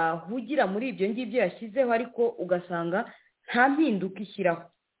abantu bahugira muri ibyo ngibyo yashyizeho ariko ugasanga nta mpinduka ishyiraho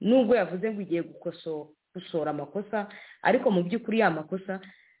nubwo yavuze ngo igiye gukosora amakosa ariko mu by'ukuri ya makosa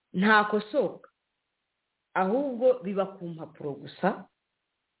ntakosoka ahubwo biba ku mpapuro gusa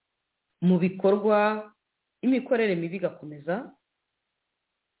mu bikorwa imikorere mibi igakomeza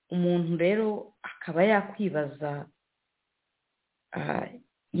umuntu rero akaba yakwibaza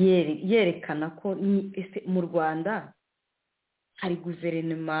yerekana ko mu Rwanda hari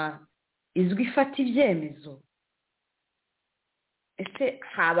guverinoma izwi ifata ibyemezo ese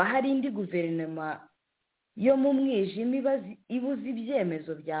haba hari indi guverinoma yo mu mwijima ibuze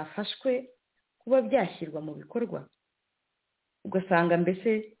ibyemezo byafashwe kuba byashyirwa mu bikorwa ugasanga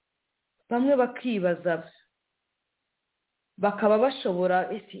mbese bamwe bakibaza bakaba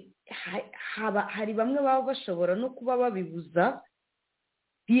bashobora hari bamwe baba bashobora no kuba babibuza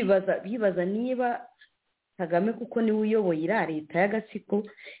bibaza niba Kagame kuko niwe uyoboye iriya leta y'agatsiko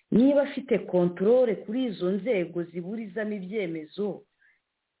niba afite kontorore kuri izo nzego ziburizamo ibyemezo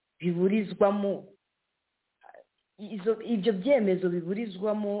biburizwamo ibyo byemezo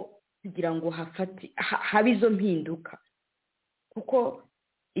biburizwamo kugira ngo habe izo mpinduka kuko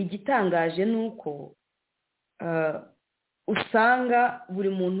igitangaje ni uko usanga buri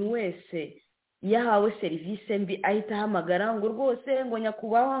muntu wese iyo ahawe serivisi mbi ahita ahamagara ngo rwose ngo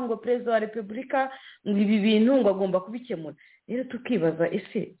nyakubahwa ngo perezida wa repubulika ngo ibi bintu ngo agomba kubikemura rero tukibaza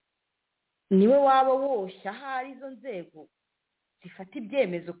ese niwe waba woshya ahari izo nzego zifata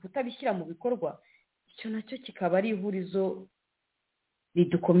ibyemezo kutabishyira mu bikorwa icyo nacyo kikaba ari ihurizo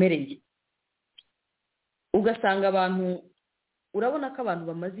ridukomereye ugasanga abantu urabona ko abantu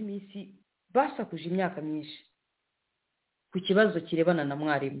bamaze iminsi basakuje imyaka myinshi ku kibazo kirebana na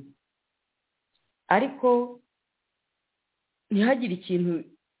mwarimu ariko ntihagire ikintu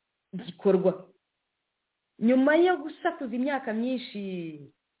gikorwa nyuma yo gusakuza imyaka myinshi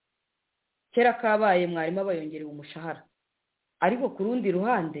kera kabaye mwarimu abayongereye umushahara ariko ku rundi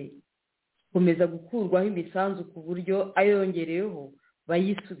ruhande komeza gukurwaho imisanzu ku buryo ayongereyeho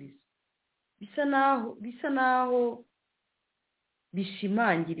bayisubiza bisa naho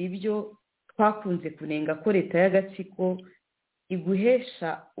bishimangira ibyo twakunze kunenga ko leta y'agatsiko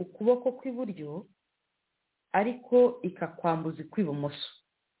iguhesha ukuboko kw'iburyo ariko ikakwambuza ukw'ibumoso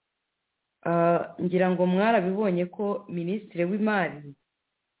ngira ngo mwarabibonye ko minisitiri w'imari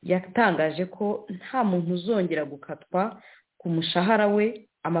yatangaje ko nta muntu uzongera gukatwa ku mushahara we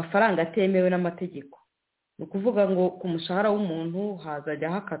amafaranga atemewe n'amategeko ni ukuvuga ngo ku mushahara w'umuntu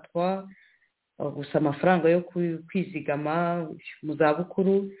hazajya hakatwa gusa amafaranga yo kwizigama mu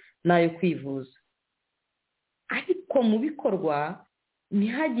zabukuru n'ayo kwivuza ariko mu bikorwa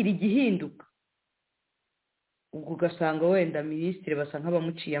ntihagire igihinduka ubwo ugasanga wenda minisitiri basa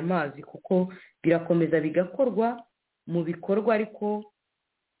nk'abamuciye amazi kuko birakomeza bigakorwa mu bikorwa ariko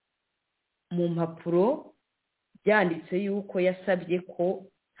mu mpapuro byanditse yuko yasabye ko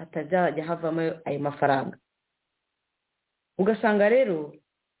hatazajya havamo ayo mafaranga ugasanga rero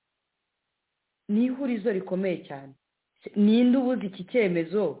ni ihurizo rikomeye cyane ninde ubuze iki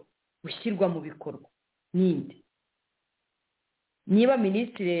cyemezo gushyirwa mu bikorwa ninde niba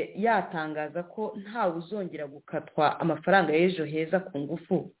minisitiri yatangaza ko ntawe uzongera gukatwa amafaranga y'ejo heza ku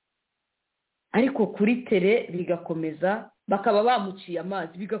ngufu ariko kuri tere bigakomeza bakaba bamuciye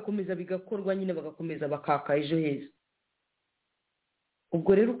amazi bigakomeza bigakorwa nyine bagakomeza bakaka ejo heza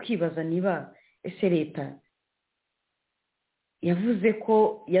ubwo rero ukibaza niba ese leta yavuze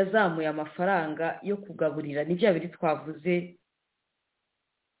ko yazamuye amafaranga yo kugaburira ni bya biri twavuze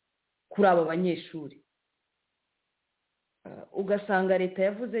kuri abo banyeshuri ugasanga leta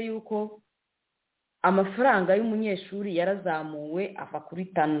yavuze yuko amafaranga y'umunyeshuri yarazamuwe ava kuri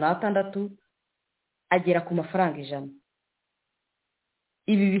 5,600 agera ku mafaranga 100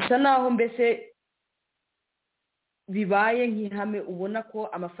 ibi bisa naho mbese bibaye nk'ihame ubona ko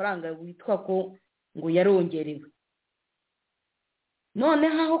amafaranga witwa ko ngo yarongerewe none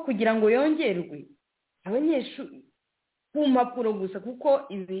aho kugira ngo yongerwe abanyeshuri ku mpapuro gusa kuko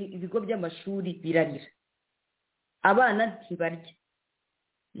ibigo by'amashuri birarira abana ntibarya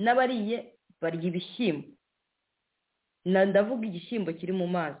n'abariye barya ibishyimbo ndavuga igishyimbo kiri mu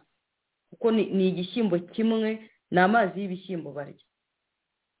mazi kuko ni igishyimbo kimwe ni amazi y'ibishyimbo barya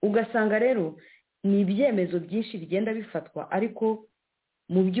ugasanga rero ni ibyemezo byinshi bigenda bifatwa ariko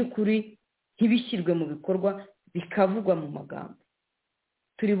mu by'ukuri ntibishyirwe mu bikorwa bikavugwa mu magambo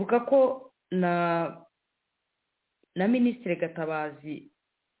turibuka ko na minisitiri Gatabazi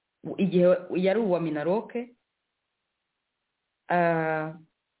igihe yari uwa Minaroke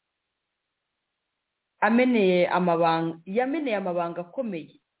yameneye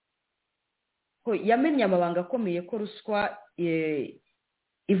amabanga akomeye ko ruswa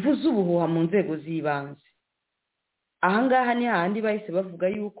ivuze ubuhuha mu nzego z'ibanze. Ahangaha ni hahandi bahise bavuga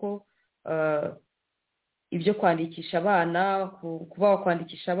yuko ibyo kwandikisha abana, kuba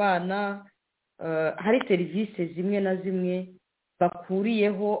wakwandikisha abana, hari serivisi zimwe na zimwe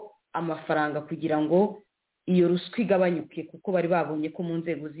bakuriyeho amafaranga kugira ngo iyo ruswa igabanyuke, kuko bari babonye ko mu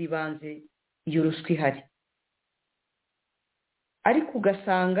nzego z'ibanze iyo ruswa ihari. Ariko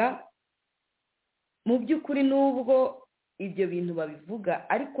ugasanga mu by'ukuri n'ubwo ibyo bintu babivuga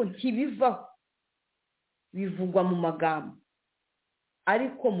ariko ntibivaho, bivugwa mu magambo,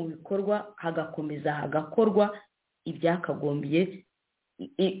 ariko mu bikorwa hagakomeza hagakorwa ibyakagombye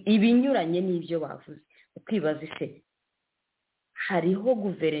ibinyuranye n'ibyo bavuze. Ukibaza ise hariho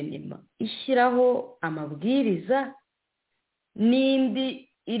guverinoma ishyiraho amabwiriza n'indi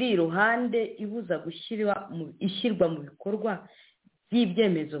iri iruhande ibuza ishyirwa mu bikorwa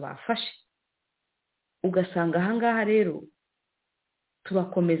by'ibyemezo bafashe? Ugasanga ahangaha rero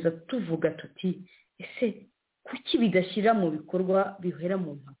turakomeza tuvuga tuti ese kuki bidashyira mu bikorwa bihera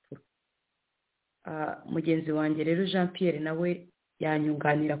mu mpapuro? Mugenzi wanjye rero Jean Pierre nawe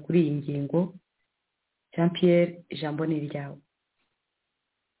yanyunganira kuri iyi ngingo. Jean Pierre, ijambo ni iryawe.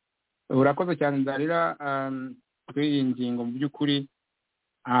 Urakoze cyane Ndarira. Kuri iyi ngingo mu by'ukuri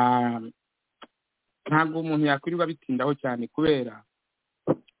ntabwo umuntu yakwirirwa bitindaho cyane kubera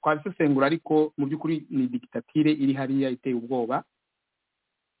twabisesengura, ariko mu by'ukuri ni dictature iri hariya iteye ubwoba.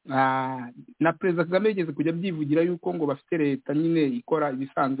 Na Perezida Kagame yigeze kujya byivugira yuko ngo bafite leta nyine ikora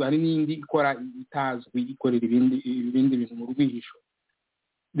ibisanzwe, hari n'indi ikora itazwi, ikorera ibindi bintu mu rwihisho.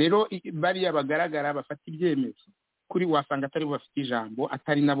 Rero bariya bagaragara bafata ibyemezo kuri wasanga atari bo bafite ijambo,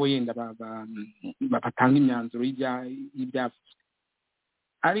 atari nabo yenda batanga imyanzuro y'ibyavuzwe.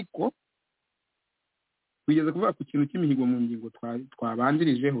 Ariko bigeze kuvuga ku kintu cy'imihigo mu ngingo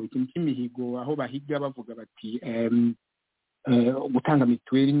twabanjirijeho, ikintu cy'imihigo aho bahiga bavuga bati gutanga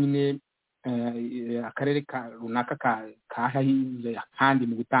mituweli nyine akarere runaka kahahize kandi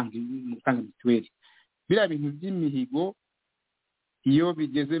mu gutanga mituweli. Biriya bintu by'imihigo iyo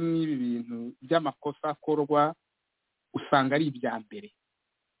bigeze mu ibi bintu by'amakosa akorwa usanga ari ibya mbere,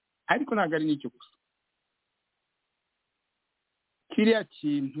 ariko ntabwo ari n'icyo gusa. Kiriya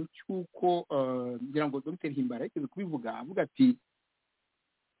kintu cy'uko ngira ngo Dr. Himbara yigeze kubivuga, avuga ati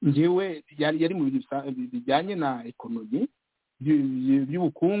njyewe yari mu bintu bijyanye na ekonomi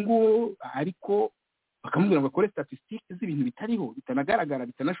by'ubukungu, ariko bakamubwira ngo akore statistique z'ibintu bitariho, bitanagaragara,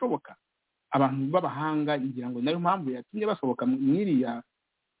 bitanashoboka. Abantu b'abahanga ngira ngo nayo mpamvu yatumye basohoka mwiriya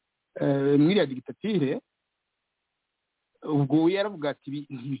dictature. Ubwo yaravuga ati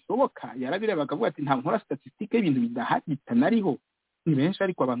ntibishoboka, yarabireba bakavuga ati nta nkora statistique y'ibintu bidahari bitanariho. Ni benshi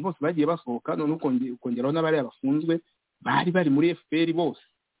ariko abantu bose bagiye basohoka, none ukongeraho n'abari bafunzwe bari muri FPR bose,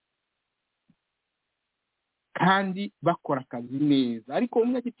 kandi bakora akazi neza. Ariko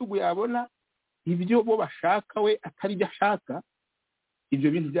umunyagitugu yabona ibyo bo bashaka we atari byo ashaka,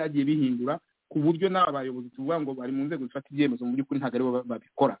 ibyo bintu byagiye bihindura ku buryo n'aba bayobozi tuvuga ngo bari mu nzego zifata ibyemezo mu by'ukuri ntabwo aribo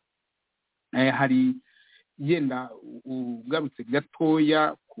babikora. Hari yenda ugarutse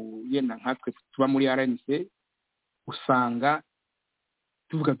gatoya ku yenda nkatwe tuba muri RNC, usanga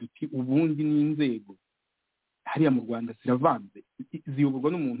tuvuga duti ubundi n'inzego hariya mu Rwanda ziravanze,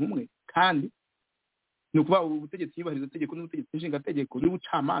 ziyoborwa n'umuntu umwe, kandi ni ukuvuga ubutegetsi yubahiriza itegeko n'ubutegetsi nshingategeko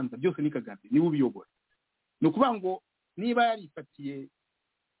n'ubucamanza byose ni Kagame niwe ubiyobora. Ni ukuvuga ngo niba yarifatiye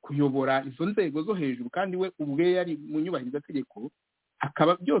kuyobora izo nzego zo hejuru kandi we ubwe yari mu nyubahirizategeko,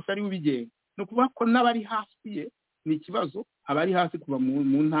 akaba byose ari we ubigenga, ni ukuvuga ko n'abari hasi ye ni ikibazo. Abari hasi kuva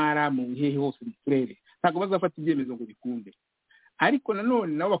mu ntara, mu hehe hose mu turere, ntabwo bazafata ibyemezo ngo bikunde. Ariko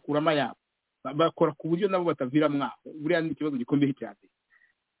nanone nabo bakuramo ayabo, bakora ku buryo nabo batavira mwaho. Buriya ni ikibazo gikomeye cyane.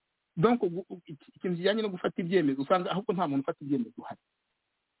 Donc ikintu kijyanye no gufata ibyemezo usanga ahubwo nta muntu ufata ibyemezo uhari.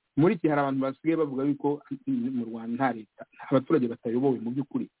 Muri iki hari abantu basigaye bavuga yuko mu Rwanda nta leta, abaturage batayobowe mu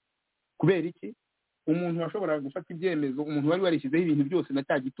by'ukuri. Kubera iki? Umuntu washobora gufata ibyemezo, umuntu wari warishyizeho ibintu byose na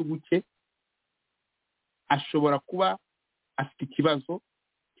cya gitugu cye, ashobora kuba afite ikibazo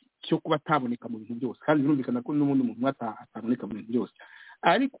cyo kuba ataboneka mu bintu byose, kandi birumvikana ko n'ubundi umuntu ataboneka mu bintu byose.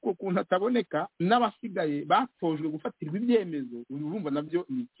 Ariko uko kuntu ataboneka, n'abasigaye batojwe gufatirwa ibyemezo, urumva nabyo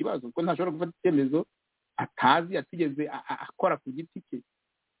ni ikibazo, kuko ntashobora gufata icyemezo atazi, atigeze akora ku giti cye,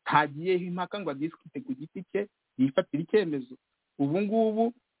 hagiyeho impaka ngo adisikite ku giti cye yifatira icyemezo. Ubu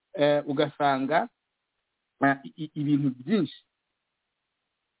ngubu ugasanga ibintu byinshi,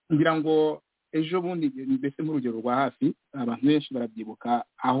 ngira ngo ejo bundi mbese nk'urugero rwa hafi abantu benshi barabyibuka,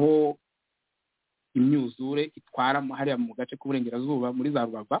 aho imyuzure itwara hariya mu gace k'uburengerazuba muri za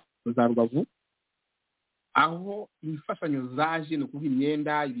Rubavu, aho imfashanyo zaje, ni ukuvuga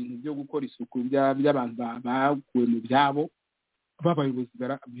imyenda, ibintu byo gukora isuku by'abantu bakuwe mu byabo, b'abayobozi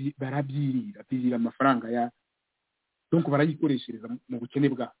birira amafaranga ya donc barayikoreshereza mu bukene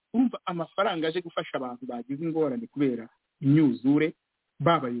bwabo. Urumva amafaranga aje gufasha abantu bagize ingorane kubera imyuzure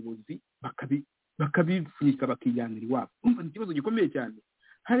b'abayobozi bakabipfunyika bakijyanira iwabo. Urumva ni ikibazo gikomeye cyane.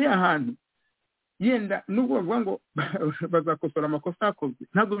 Hari ahantu yenda nubwo bavuga ngo bazakosora amakosa yakozwe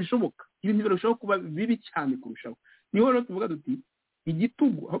ntabwo bishoboka, ibintu birushaho kuba bibi cyane kurushaho. Niho rero tuvuga duti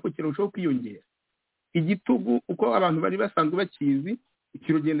igitugu ahubwo kirushaho kwiyongera. Igitugu uko abantu bari basanzwe bakizi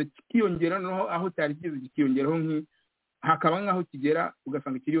ikirugenda kikiyongera, noneho aho cyari kizi kikiyongeraho hakaba nk'aho kigera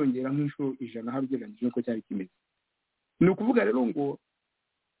ugasanga kiriyongera nk'inshuro 100 harugeranyije uko cyari kimeze. Ni ukuvuga rero ngo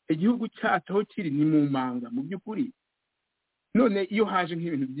igihugu cyacu aho kiri ni mu manga mu by'ukuri. None iyo haje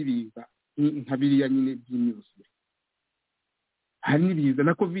nk'ibintu by'ibiza nka biriya nyine by'imyuzure, hari n'ibiza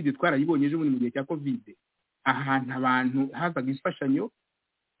na covid twarayibonye ejo bundi mu gihe cya covid, ahantu abantu hazaga imfashanyo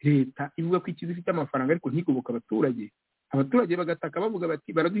leta ivuga ko ikizi ifite amafaranga ariko ntikubuka abaturage bagataka bavuga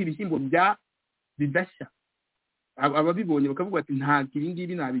bati baraduha ibishyimbo bidashya. Ababibonye bakavuga ati nta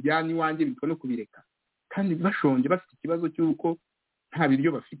ibingibi nabijyana iwanjye bitwa no kubireka, kandi bashonje bafite ikibazo cy'uko nta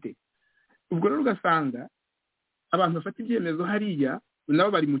biryo bafite. Ubwo rero ugasanga abantu bafata ibyemezo hariya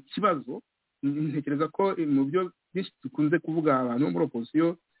nabo bari mu kibazo. Ntekereza ko mu byo byinshi dukunze kuvuga abantu bo muri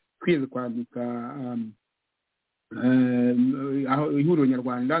opposition twiyeze kwandika ihuriro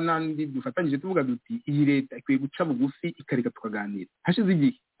nyarwanda n'andi dufatanyije tuvuga duti iyi leta ikwiye guca bugufi ikareka tukaganira. Hashize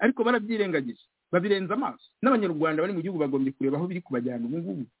igihe ariko barabyirengagije babirenza amaso. N'abanyarwanda bari mu gihugu bagombye kureba aho biri kubajyana ubu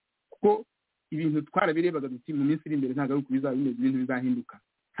ngubu, kuko ibintu twarabirebaga duti mu minsi iri imbere ntabwo ari uko bizaba bimeze, ibintu bizahinduka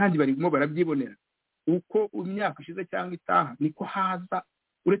kandi barimo barabyibonera. Uko imyaka ishize cyangwa itaha niko haza,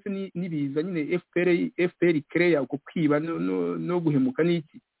 uretse n'ibiza nyine FPR ikereya uko kwiba no guhemuka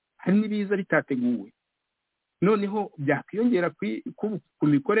n'iki, hari n'ibiza bitateguwe. Noneho byakwiyongera ku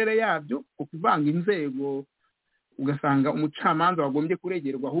mikorere yabyo, ku kuvanga inzego, ugasanga umucamanza wagombye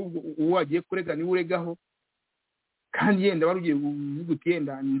kuregerwa ahubwo uwo agiye kurega niwe uregaho, kandi yenda wari ugiye kuvuga uti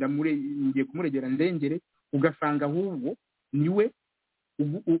yenda ngiye kumuregera ndengere, ugasanga ahubwo niwe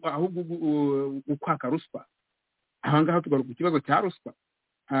ahubwo ukwaka ruswa. Aha ngaha tugaruka ku kibazo cya ruswa,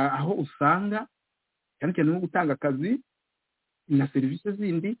 aho usanga cyane cyane nko gutanga akazi na serivisi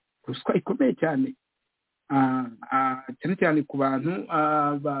zindi, ruswa ikomeye cyane, cyane cyane ku bantu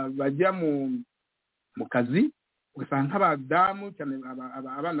bajya mu kazi. Ugasanga nk'abadamu cyane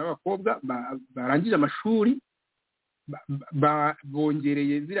abana b'abakobwa barangije amashuri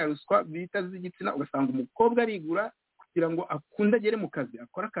bongereye ziriya ruswa bita z'igitsina, ugasanga umukobwa arigura kugira ngo akunde agere mu kazi,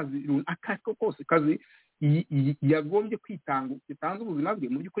 akora akazi akako kose, kazi yagombye kwitanga gitanze ubuzima bwe,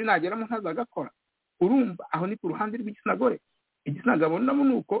 mu by'ukuri nageramo ntazagakora. Urumva aho ni ku ruhande rw'igitsina gore. Igitsina gabo nabo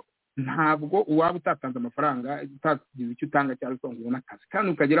ni uko ntabwo waba utatanze amafaranga utagize icyo utanga cyangwa se ngo ubone akazi,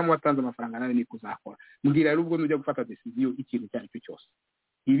 kandi ukageramo watanze amafaranga nawe ni kuzakora. Mbwira rero ubwo nujya gufata decision ikintu cyari cyo cyose.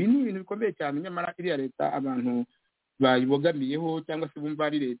 Ibi ni ibintu bikomeye cyane, nyamara iriya leta abantu bayibogamiyeho cyangwa se bumva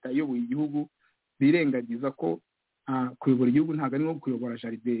ari leta iyoboye igihugu birengagiza ko kuyobora igihugu ntabwo ari nko kuyobora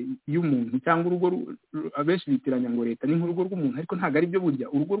jaride y'umuntu cyangwa urugo. Abenshi bitiranya ngo leta ni nk'urugo rw'umuntu, ariko ntabwo ari byo. Burya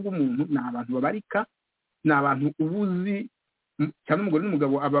urugo rw'umuntu ni abantu babarika, ni abantu ubuzi cyane umugore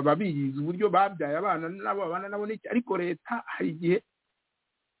n'umugabo aba babizi uburyo babyaye abana nabo abana nabo n'iki. Ariko leta hari igihe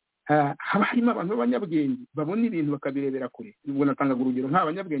haba harimo abantu b'abanyabwenge babona ibintu bakabirebera kure. Ubwo natangaga urugero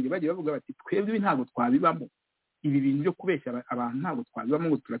nk'abanyabwenge bagiye bavuga bati twebwe ntabwo twabibamo, ibi bintu byo kubeshya abantu ntabwo twabibamo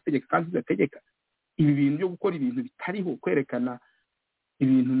ngo turategeka kandi tugategeka. Ibi bintu byo gukora ibintu bitariho, kwerekana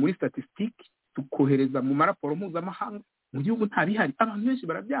ibintu muri statistique tukohereza mu maraporo mpuzamahanga mu gihugu ntabihari, abantu benshi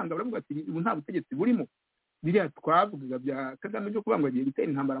barabyanga, baravuga ati ubu nta butegetsi burimo. Biriya twavugaga bya Kagame byo kuvuga ngo agiye gutera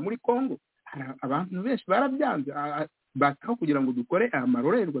intambara muri Congo, abantu benshi barabyanze bataho kugira ngo dukore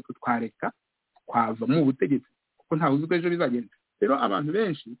amarorerwa twareka twava mu butegetsi, kuko ntawe uzi ko ejo bizagenda. Rero abantu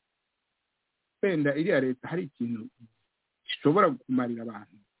benshi wenda iriya leta hari ikintu gishobora kumarira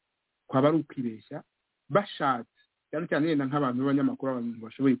abantu, kwaba ari ukwibeshya bashatse, cyane cyane yenda nk'abantu b'abanyamakuru, abantu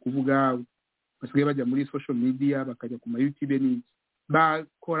bashoboye kuvuga basigaye bajya muri social media bakajya ku ma YouTube n'iki,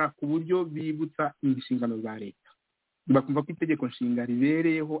 bakora ku buryo bibutsa inshingano za leta, bakumva ko itegeko nshinga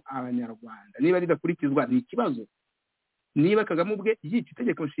ribereyeho Abanyarwanda niba ridakurikizwa ni ikibazo. Niba Kagame ubwe yica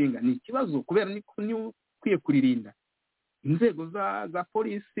itegeko nshinga ni ikibazo, kubera ni ukwiye kuririnda. Inzego za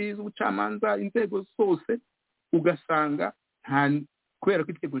polisi, z'ubucamanza, inzego zose ugasanga kubera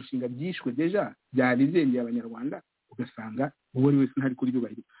ko itegeko nshinga byishwe deja byari byengeye Abanyarwanda, ugasanga uwo ari wese ntari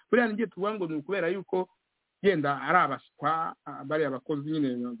kuryubahiriza. Buriya n'igihe tuvuga ngo ni ukubera yuko yenda ari abaswa bari abakozi nyine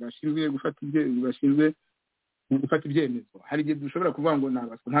bashinzwe gufata ibyemezo, hari igihe dushobora kuvuga ngo ni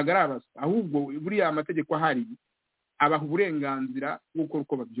abaswa. Ntabwo ari abaswa, ahubwo buriya amategeko ahari abaha uburenganzira bwo gukora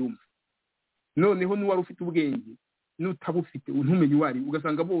uko babyumva. Noneho n'uwari ufite ubwenge n'utabufite ntumenye uwari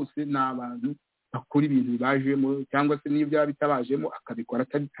ugasanga bose ni abantu bakora ibintu bibajemo cyangwa se niyo byaba bitabajemo akabikora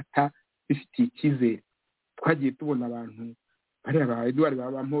atabifitiye icyizere. Twagiye tubona abantu bariya ba Edouard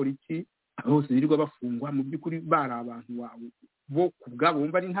Bamporiki bose birirwa bafungwa mu by'ukuri bari abantu bo ku bwabo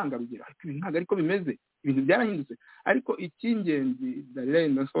bumva ari intangarugero, ariko ibintu ntabwo ariko bimeze, ibintu byarahindutse. Ariko icy'ingenzi Dalila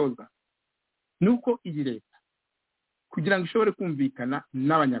ndasoza ni uko iyi leta kugira ngo ishobore kumvikana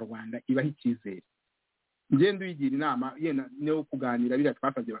n'abanyarwanda ibaha icyizere. Ngende uyigira inama yenda no kuganira biriya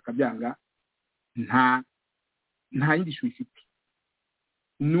twasabye bakabyanga, nta yindi shu ifite,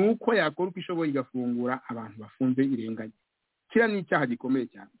 ni uko yakora uko ishoboye igafungura abantu bafunze irenganye. Kira ni icyaha gikomeye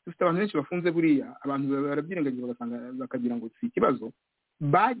cyane. Dufite abantu benshi bafunze buriya, abantu barabyirengagiza bagasanga bakagira ngo si ikibazo,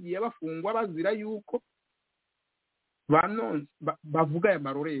 bagiye bafungwa bazira yuko bavuga aya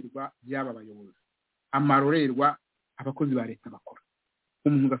marorerwa y'aba bayobozi, amarorerwa abakozi ba leta bakora.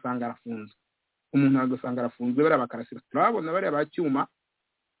 Umuntu ugasanga arafunzwe, bariya bakarasira turabona, bariya ba Cyuma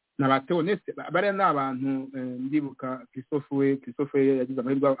na ba Theoneste, bariya ni abantu ndibuka Christophe yagize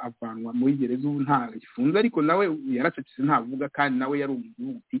amahirwe avanwa muri gereza, ubu nta gifunze, ariko nawe yaracecetse ntavuga, kandi nawe yari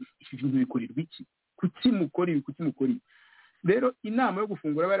umuntu uti iki bintu bikorerwa iki, kuki mukora ibi. Rero inama yo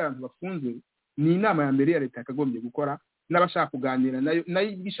gufungura bariya abantu bafunze ni inama ya mbere ya leta yakagombye gukora, n'abashaka kuganira nayo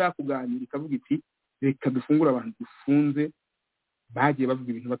ishaka kuganira ikavuga iti reka dufungure abantu dufunze bagiye bavuga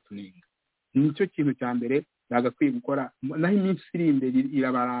ibintu batunenga. Nicyo kintu cya mbere bagakwiye gukora, naho iminsi iri imbere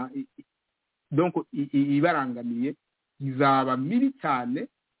irabara donc ibarangamiye izaba mibi cyane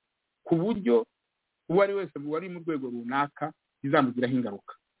ku buryo uwo ari wese wari mu rwego runaka izamugiraho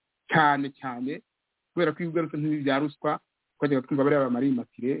ingaruka cyane cyane, kubera ko ibigaruka nk'ibi bya ruswa twajyaga twumva bariya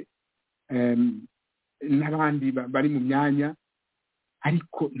bamarimatire n'abandi bari mu myanya,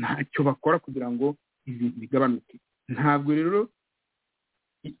 ariko ntacyo bakora kugira ngo ibintu bigabanuke. Ntabwo rero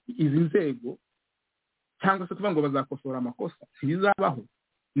izi nzego cyangwa se kuvuga ngo bazakosora amakosa ntibizabaho,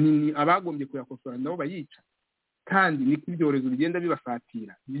 ni abagombye kuyakosora nabo bayica, kandi niko ibyorezo bigenda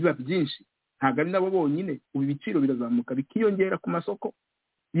bibasatira biba byinshi. Ntabwo ari nabo bonyine, ubu ibiciro birazamuka bikiyongera ku masoko,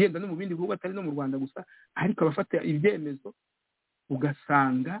 yenda no mu bindi bihugu atari no mu Rwanda gusa, ariko abafata ibyemezo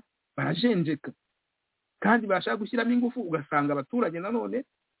ugasanga barajenjeka, kandi bashaka gushyiramo ingufu ugasanga abaturage nanone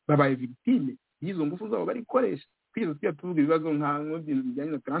babaye victime y'izo ngufu zabo bari gukoresha. Kwizo tujya tuvuga ibibazo nk'ibintu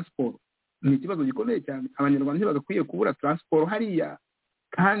bijyanye na transport, ni ikibazo gikomeye cyane. Abanyarwanda ntibagakwiye kubura transport hariya,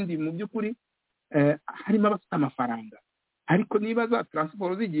 kandi mu by'ukuri harimo abafite amafaranga, ariko niba za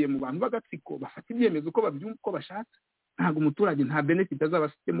transport zigiye mu bantu b'agatsiko bafata ibyemezo uko babyumva uko bashatse, ntabwo umuturage nta benefit azaba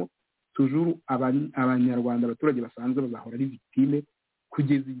afitemo. Tujuru abanyarwanda, abaturage basanzwe bazahora ari victime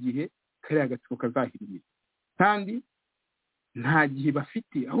kugeza igihe kariya agatsiko kazahirira, kandi nta gihe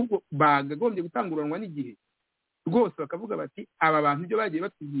bafite, ahubwo bagagombye gutanguranwa n'igihe rwose, bakavuga bati aba bantu ibyo bagiye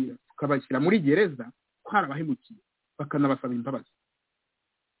batubwira tukabashyira muri gereza twarabahemukiye, bakanabasaba imbabazi.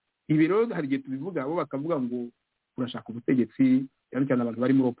 Ibi rero hari igihe tubivuga, bo bakavuga ngo turashaka ubutegetsi, cyane cyane abantu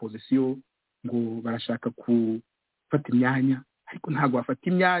bari muri opposition, ngo barashaka gufata imyanya, ariko ntabwo bafata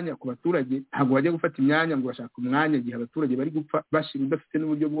imyanya ku baturage. Ntabwo bajya gufata imyanya ngo bashaka umwanya igihe abaturage bari gupfa bashira udafite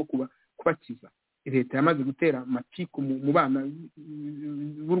n'uburyo bwo kubakiza. Leta yamaze gutera amatiku mu bana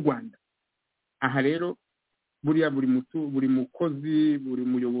b'u Rwanda. Aha rero buriya buri mukozi, buri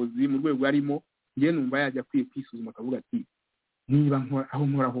muyobozi mu rwego arimo, njye numva yajya kwisuzuma akavuga ati niba aho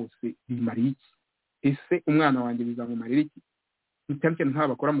nkora hose bimariye iki? Ese umwana wanjye bizamumarira iki? Cyane cyane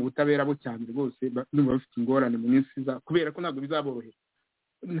nk'aba bakora mu butabera bo cyane rwose numva bafite ingorane mu minsi iza, kubera ko ntabwo bizaborohera.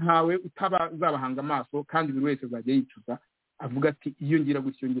 Ntawe uzabahanga amaso, kandi buri wese azajya yicuza avuga ati iyo ngira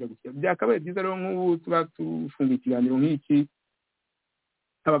gutya. Byakabaye byiza rero nk'ubu tuba tufunga ikiganiro nk'iki,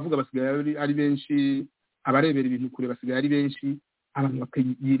 abavuga basigaye ari benshi, abarebera ibintu kure basigaye ari benshi, abantu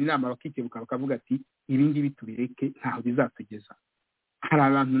bakagira inama bakikebuka bakavuga ati ibi ngibi tubireke ntaho bizatugeza. Hari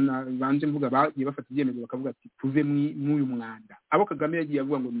abantu banje mvuga bagiye bafata ibyemezo bakavuga ati tuve mw'uyu mwanda. Abo Kagame yagiye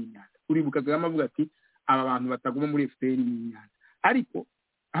avuga ngo ni imyanda, uribuka Kagame avuga ati aba bantu bataguma muri FPR ni imyanda, ariko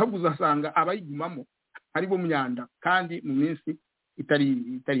ahubwo uzasanga abayigumamo ari bo myanda, kandi mu minsi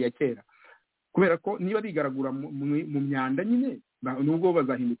itari ya kera, kubera ko niba bigaragura mu myanda nyine nubwo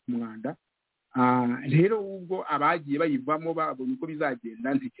bazahinduka umwanda. Rero ubwo abagiye bayivamo babonye uko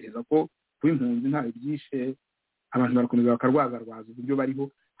bizagenda, ntekereza ko kuba impunzi ntawe byishe, abantu barakomeza bakarwazarwaza uburyo bariho,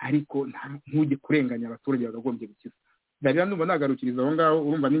 ariko ntujye kurenganya abaturage bagagombye gukiza. Ndabira ndumva nagarukiriza aho ngaho,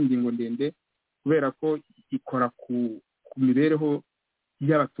 urumva n'ingingo ndende kubera ko ikora ku mibereho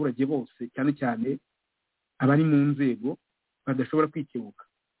y'abaturage bose, cyane cyane abari mu nzego badashobora kwikebuka,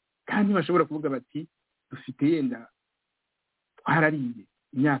 kandi bashobora kuvuga bati dufite yenda twarariye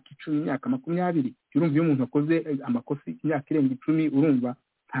imyaka 10, imyaka 20. Urumva iyo umuntu akoze amakosa imyaka irenga 10, urumva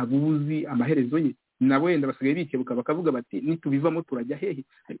ntabwo ubuzi amaherezo ye. nabo wenda basigaye bikebuka bakavuga bati nitubivamo turajya hehe,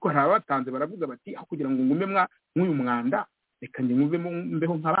 ariko hari abatanze baravuga bati aho kugira ngo ngume nk'uyu mwanda reka njye nguvemo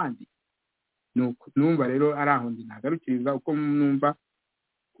mbeho nk'abandi. Numva rero ari aho ndi nagarukiriza uko numva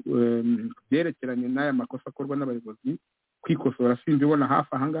byerekeranye n'aya makosa akorwa n'abayobozi. Kwikosora simbibona hafi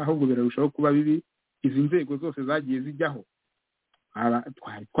aha ngaha, ahubwo birarushaho kuba bibi. Izi nzego zose zagiye zijyaho,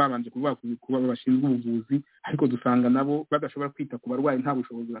 twari twabanje kuvuga kuba bashinzwe ubuvuzi, ariko dusanga nabo badashobora kwita ku barwayi, nta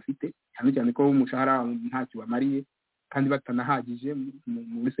bushobozi bafite, cyane cyane ko umushahara ntacyo bamariye kandi batanahagije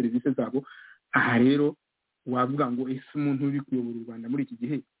muri serivisi zabo. Aha rero wavuga ngo ese umuntu uri kuyobora u Rwanda muri iki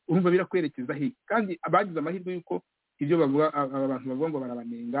gihe urumva birakwerekeza he? Kandi abagize amahirwe y'uko ibyo bavuga abantu bavuga ngo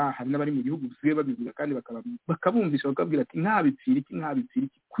barabanenga, hari n'abari mu gihugu bisigaye babivuga kandi bakabumvisha bakabwira ati nkabipfira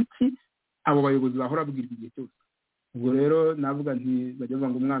iki, kuki abo bayobozi bahora babwirwa igihe cyose. Ubwo rero navuga nti bajya bavuga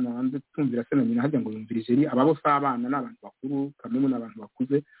ngo umwana wanze tumvira se na nyina hajya ngo yumvira ijeri. Aba bose abana ni abantu bakuru, kamwe n'abantu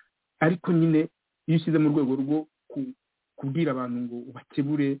bakuze, ariko nyine iyo ushyize mu rwego rwo kubwira abantu ngo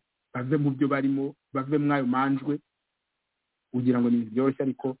ubakebure bave mu byo barimo, bave mwayo manjwe, ugira ngo ni ibintu byoroshye,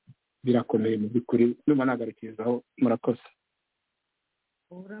 ariko birakomeye mu by'ukuri. Numva nagarukirizaho. Murakoze.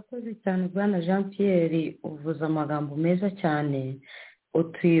 Urakoze cyane Bwana Jean Pierre, uvuze amagambo meza cyane.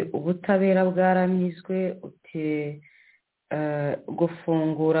 Uti ubutabera bwaramizwe, uti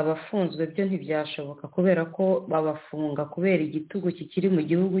gufungura abafunzwe byo ntibyashoboka kubera ko babafunga kubera igitugu kikiri mu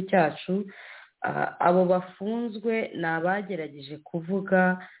gihugu cyacu. Abo bafunzwe ni abagerageje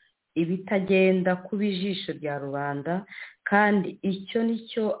kuvuga ibitagenda kuba ijisho rya rubanda, kandi icyo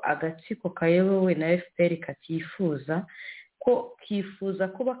nicyo agatsiko kayobowe na FPR katifuza, ko kifuza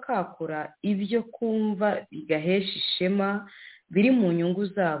kuba kakora ibyo kumva bigahesha ishema biri mu nyungu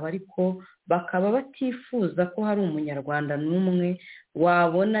zabo, ariko bakaba batifuza ko hari umunyarwanda n'umwe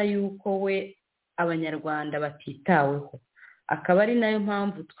wabona yuko we abanyarwanda batitaweho. Akaba ari nayo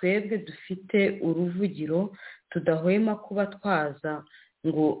mpamvu twebwe dufite uruvugiro, tudahwema kuba twaza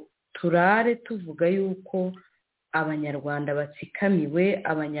ngo turare tuvuga yuko abanyarwanda batsikamiwe,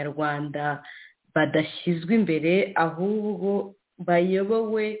 abanyarwanda badashyizwe imbere, ahubwo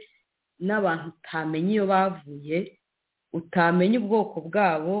bayobowe n'abantu utamenya iyo bavuye, utamenya ubwoko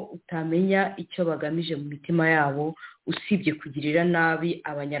bwabo, utamenya icyo bagamije mu mitima yabo, usibye kugirira nabi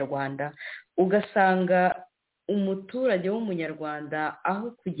abanyarwanda. Ugasanga umuturage w'umunyarwanda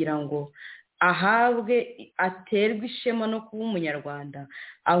aho kugira ngo ahabwe aterwe ishema no kuba umunyarwanda,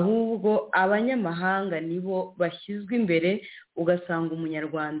 ahubwo abanyamahanga nibo bashyizwe imbere. Ugasanga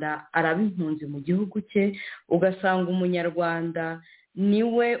umunyarwanda araba impunzi mu gihugu cye, ugasanga umunyarwanda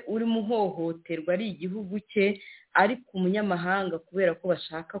niwe urimo uhohoterwa ari igihugu cye, ariko umunyamahanga kubera ko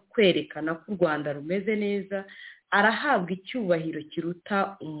bashaka kwerekana ko u Rwanda rumeze neza, arahabwa icyubahiro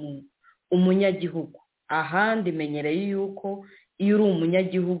kiruta umunyagihugu. Ahandi menyereye yuko iyo uri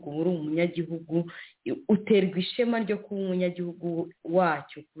umunyagihugu uri umunyagihugu, uterwa ishema ryo kuba umunyagihugu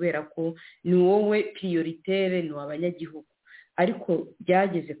wacyo kubera ko ni wowe prioritaire, ni abanyagihugu. Ariko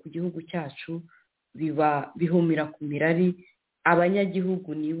byageze ku gihugu cyacu bihumira ku mirari,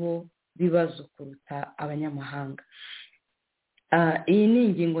 abanyagihugu nibo bibazo kuruta abanyamahanga. Iyi ni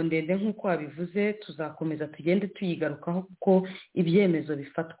ingingo ndende nk'uko wabivuze, tuzakomeza tugende tuyigarukaho kuko ibyemezo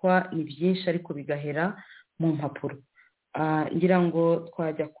bifatwa ni byinshi ariko bigahera mu mpapuro. Ngira ngo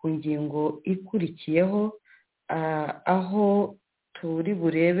twajya ku ngingo ikurikiyeho, aho turi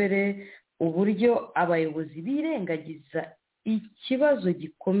burebere uburyo abayobozi birengagiza ikibazo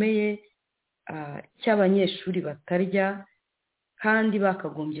gikomeye cy'abanyeshuri batarya kandi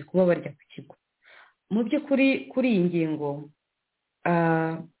bakagombye kuba barya ku kigo. Mu by'ukuri kuri iyi ngingo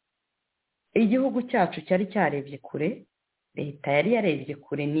igihugu cyacu cyari cyarebye kure, leta yari yarebye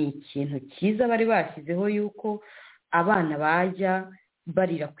kure. Ni ikintu cyiza bari bashyizeho yuko abana bajya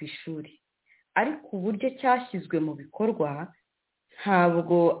barira ku ishuri, ariko uburyo cyashyizwe mu bikorwa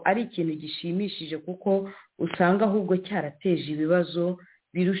ntabwo ari ikintu gishimishije, kuko usanga ahubwo cyarateje ibibazo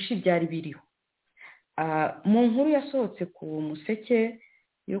birusha ibyari biriho. Mu nkuru yasohotse ku Museke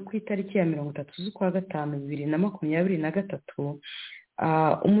yo ku itariki ya 30/5/2023,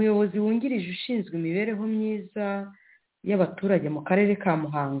 umuyobozi wungirije ushinzwe imibereho myiza y'abaturage mu karere ka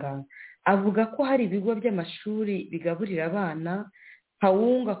Muhanga avuga ko hari ibigo by'amashuri bigaburira abana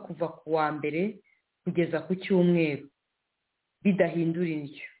kawunga kuva ku wa mbere kugeza ku cyumweru bidahindura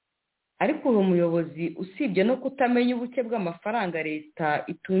indyo. Ariko uwo muyobozi usibye no kutamenya ubuke bw'amafaranga leta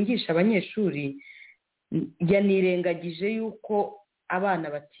itungisha abanyeshuri, yanirengagije yuko abana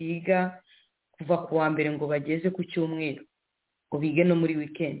batiga kuva ku wa mbere ngo bageze ku cyumweru, ngo bige no muri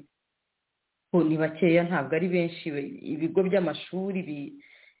weekend. Ni bakeya, ntabwo ari benshi. Ibigo by'amashuri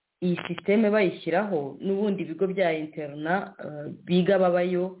iyi systeme bayishyiraho, n'ubundi ibigo bya interna biga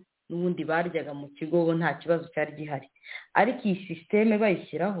babayo n'ubundi baryaga mu kigo bo nta kibazo cyari gihari. Ariko iyi sisiteme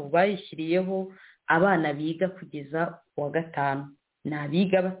bayishyiriyeho abana biga kugeza ku wa gatanu, ni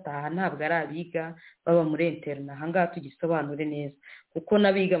abiga bataha, ntabwo ari abiga baba muri interina. aha ngaha tugisobanure neza, kuko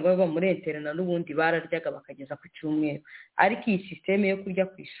n'abiga baba muri interina n'ubundi bararyaga bakageza ku cyumweru. Ariko iyi sisiteme yo kurya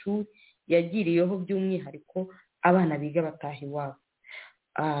ku ishuri yagiriyeho by'umwihariko abana biga bataha iwabo.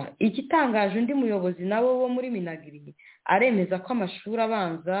 Igitangaje, undi muyobozi nawe wo muri Minagiri aremeza ko amashuri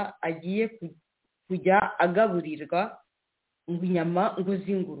abanza agiye kujya agaburirwa inyama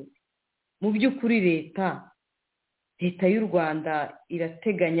z'ingurube. Mu by'ukuri leta y'u Rwanda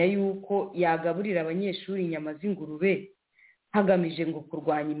irateganya yuko yagaburira abanyeshuri inyama z'ingurube hagamije ngo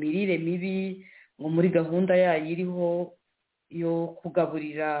kurwanya imirire mibi, ngo muri gahunda yayo iriho yo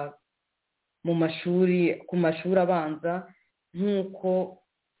kugaburira ku mashuri abanza nk'uko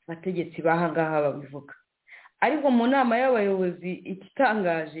abategetsi b'ahangaha babivuga. Ariko mu nama y'abayobozi,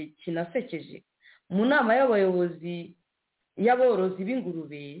 igitangaje kinasekeje, mu nama y'aborozi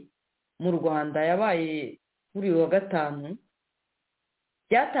b'ingurube mu Rwanda yabaye kuri uyu wa gatanu,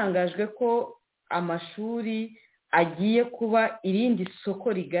 byatangajwe ko amashuri agiye kuba irindi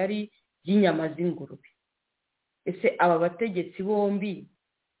soko rigari ry'inyama z'ingurube. Ese aba bategetsi bombi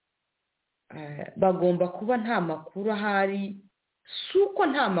bagomba kuba nta makuru ahari? Si uko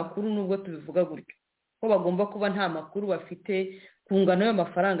nta makuru nubwo tubivuga gutyo, ko bagomba kuba nta makuru bafite ku ngano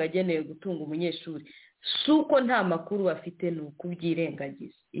y'amafaranga agenewe gutunga umunyeshuri. Si uko nta makuru bafite, ni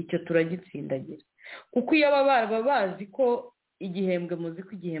ukubyirengagiza. Icyo turagitsindagira, kuko iyo baba bazi ko igihembwe, muzi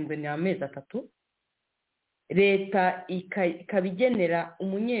ko igihembwe ni amezi 3, leta ikabigenera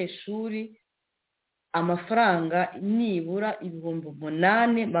umunyeshuri amafaranga nibura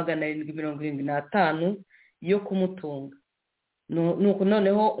 8,775 yo kumutunga. Nuko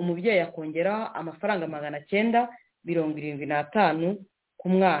noneho umubyeyi akongeraho amafaranga 975 ku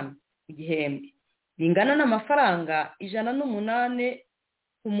mwana ku gihembwe, bingana n'amafaranga 108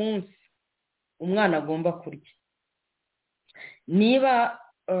 ku munsi umwana agomba kurya. Niba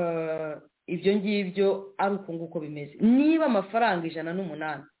ibyo ngibyo ari uko nguko bimeze, niba amafaranga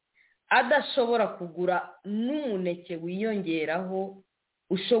 108 adashobora kugura n'umuneke wiyongeraho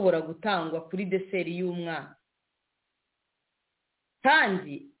ushobora gutangwa kuri deseri y'umwana,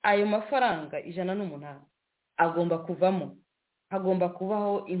 kandi ayo mafaranga 108 hagomba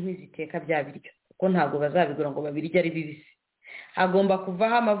kubaho inkwi ziteka bya biryo, kuko ntabwo bazabigura ngo babirye ari bibisi. Hagomba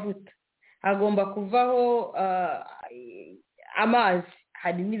kuvaho amavuta, hagomba kuvaho amazi.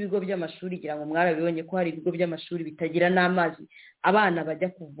 Hari n'ibigo by'amashuri, kugira ngo mwarabibonye ko hari ibigo by'amashuri bitagira n'amazi, abana bajya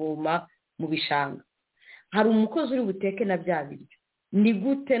kuvoma mu bishanga. Hari umukozi uri buteke na bya biryo. Ni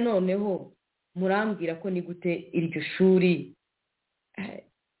gute noneho murambwira ko ni gute iryo shuri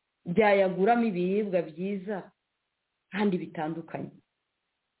byayaguramo ibiribwa byiza kandi bitandukanye?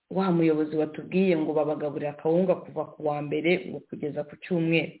 Wa muyobozi watubwiye ngo babagaburira akawunga kuva ku wa mbere ngo kugeza ku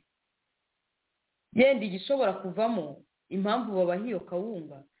cyumweru. Yenda igishobora kuvamo, impamvu babaha iyo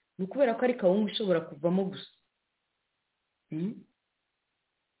kawunga ni ukubera ko ari kawunga ishobora kuvamo gusa.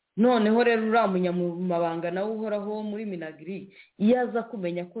 Noneho rero uriya munyamabanga nawe uhoraho muri Minagiri, iyo aza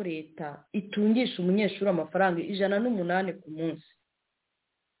kumenya ko leta itungisha umunyeshuri amafaranga 108 ku munsi,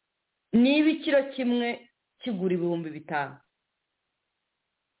 niba ikiro kimwe kigura 5,000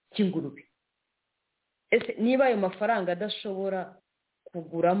 cy'ingurube, ese niba ayo mafaranga adashobora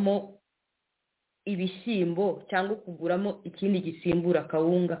kuguramo ibishyimbo cyangwa kuguramo ikindi gisimbura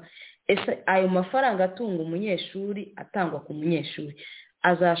kawunga, ese ayo mafaranga atunga umunyeshuri, atangwa ku munyeshuri,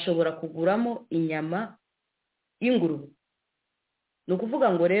 azashobora kuguramo inyama y'ingurube? Ni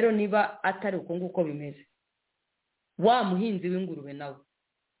ukuvuga ngo rero niba atari uko nguko bimeze, wa muhinzi w'ingurube nawe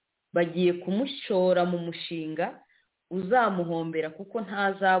bagiye kumushora mu mushinga uzamuhombera, kuko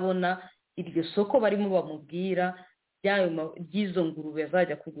ntazabona iryo soko barimo bamubwira by'izo ngurube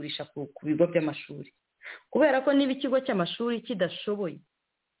azajya kugurisha ku bigo by'amashuri. Kubera ko niba ikigo cy'amashuri kidashoboye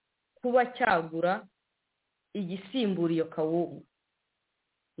kuba cyagura igisimbura iyo kawunga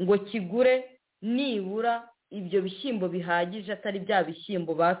ngo kigure nibura ibyo bishyimbo bihagije, atari bya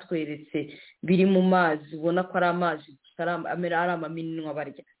bishyimbo batweretse biri mu mazi, ubona ko ari amazi ari amaminwa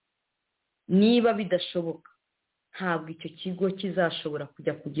barya, niba bidashoboka, ntabwo icyo kigo kizashobora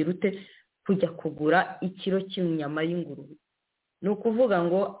kujya kugura ikiro cy'inyama y'ingurube. Ni ukuvuga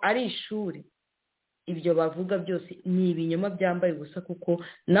ngo ari ishuri, ibyo bavuga byose ni ibinyoma byambaye ubusa, kuko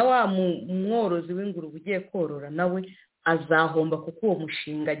na wa mworozi w'ingurube ugiye korora nawe azahomba, kuko uwo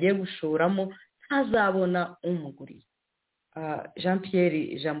mushinga agiye gushoramo ntazabona umugurira. Jean Pierre,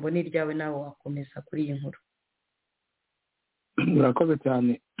 ijambo ni iryawe, nawe wakomeza kuri iyi nkuru. Murakoze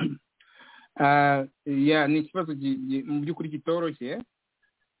cyane. Ni ikibazo mu by'ukuri kitoroshye,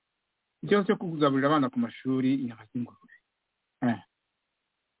 ikibazo cyo kugaburira abana ku mashuri inyama z'ingurube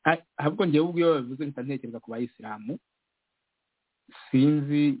ahubwo njyewe ubwo iyo babivuze mpita ntekereza ku bayisilamu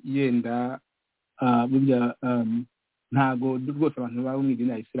sinzi yenda burya ntago rwose abantu baba mu idini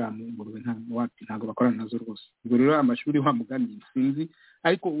ya isilamu ingurube ntago bakorana nazo rwose ubwo rero amashuri wa mugani sinzi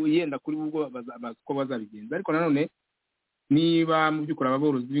ariko yenda kuri ubwo ko bazabigenza ariko nanone niba mu by'ukuri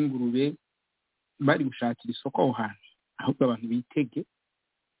aborozi b'ingurube bari gushakira isoko aho hantu ahubwo abantu bitege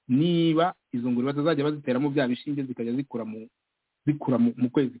niba izo ngurube bazajya baziteramo bya bishinge zikajya zikura mu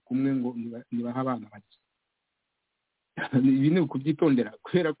kwezi kumwe ngo nibaha abana bake ibi ni ukubyitondera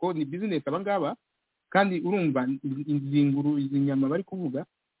kubera ko ni bizinesi abangaba kandi urumva izi nyama bari kuvuga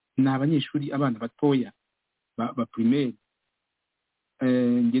ni abanyeshuri abana batoya ba primaire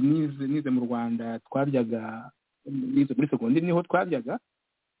nge nize mu Rwanda twaryaga nize muri segonderi niho twaryaga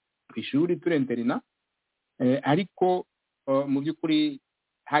ku ishuri turenterina ariko mu by'ukuri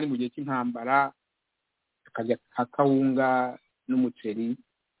hari mu gihe cy'intambara tukarya akawunga n'umuceri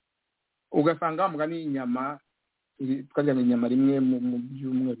ugasanga mugani inyama tukarya inyama rimwe mu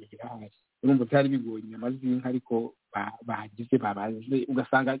byumweru bigira hasi urumva byari bigoye inyama z'inka ariko bagize babaze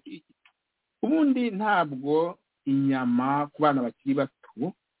ugasanga ubundi ntabwo inyama ku bana bakiri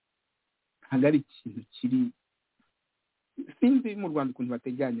bato ntabwo ari ikintu kiri sinzi mu Rwanda ukuntu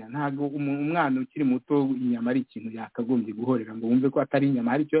bateganya ntabwo umwana ukiri muto inyama ari ikintu yakagombye guhorera ngo wumve ko atari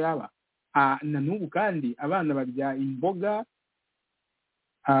inyama hari icyo yaba na n'ubu kandi abana barya imboga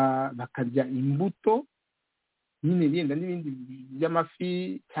bakarya imbuto nyine yenda n'ibindi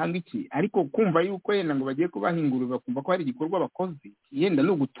by'amafi cyangwa iki ariko kumva yuko yenda ngo bagiye kubaha ingurube bakumva ko hari igikorwa bakoze yenda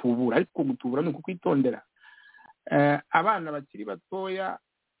no gutubura ariko gutubura ni ukukwitondera abana bakiri batoya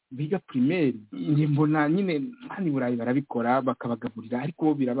biga primaire mbona nyine hano i Burayi barabikora bakabagaburira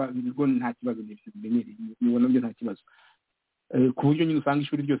ariko birabo nta kibazo bimenyereye nibona byo nta kibazo ku buryo nyine usanga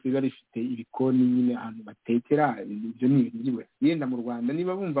ishuri ryose riba rifite ibikoni nyine ahantu batekera ibyo ni ibintu by'ibura yenda mu Rwanda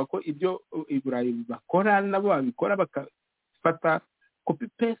niba bumva ko ibyo i Burayi bakora nabo babikora bakafata copy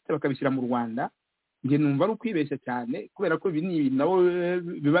paste bakabishyira mu Rwanda nge numva ari ukwibeshya cyane kubera ko ibi ni ibintu nabo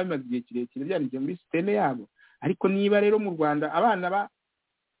biba bimaze igihe kirekire byanditse muri systeme yabo ariko niba rero mu Rwanda abana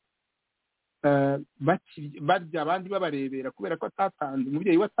barya abandi babarebera kubera ko atatanze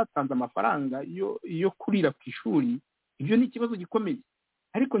umubyeyi we atatanze amafaranga yo kurira ku ishuri ibyo ni ikibazo gikomeye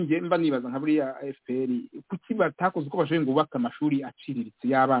ariko njye mba nibaza nka buriya FPR kuki batakoze uko bashoboye ngo bubake amashuri aciriritse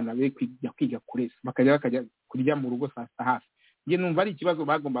y'abana be kwiga kuresa bakajya kurya mu rugo saa sita hafi njye numva ari ikibazo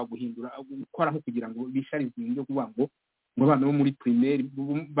bagomba guhindura gukoraho kugira ngo bisharize ibintu byo kuvuga ngo abana bo muri primaire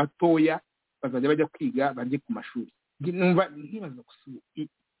batoya bazajya bajya kwiga barye ku mashuri njye numva ntibaza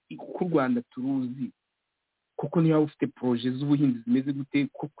ku Rwanda turuzi kuko niba ufite projet z'ubuhinzi zimeze gute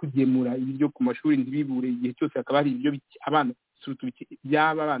ko kugemura ibiryo ku mashuri ntibibure igihe cyose hakaba hari ibiryo abana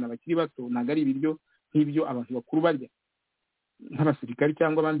byaba abana bakiri bato ntabwo ari ibiryo nk'ibyo abantu bakuru barya nk'abasirikari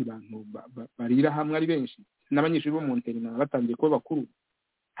cyangwa abandi bantu barira hamwe ari benshi n'abanyeshuri bo mu interina batangiye kuba bakuru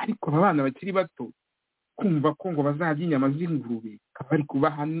ariko aba bana bakiri bato kumva ko ngo bazarya inyama z'ingurube bari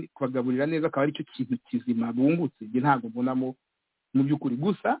kubagaburira neza akaba ari cyo kintu kizima bungutse njye ntabwo mbonamo mu by'ukuri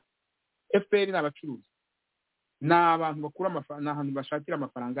gusa FPR ni abacuruzi ni abantu bakura amafaranga ni ahantu bashakira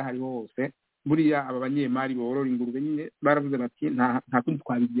amafaranga hariho hose buriya aba banyemari borora ingurube nyine baravuze bati nta kundi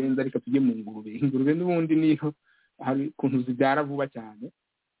twabigenza ariko tujye mu ngurube ingurube n'ubundi niho hari ukuntu zibyara vuba cyane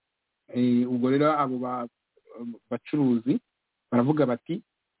ubwo rero abo bacuruzi baravuga bati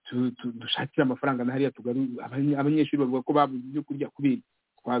dushakira amafaranga na hariya tugarura abanyeshuri bavuga ko babuze ibyo kurya kubera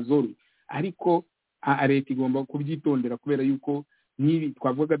twazoroye ariko leta igomba kubyitondera kubera yuko n'ibi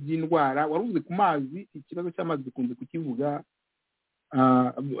twavuga by'indwara waruvuze ku mazi ikibazo cy'amazi dukunze kukivuga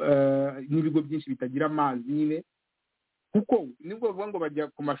n'ibigo byinshi bitagira amazi nyine kuko nibwo bavuga ngo bajya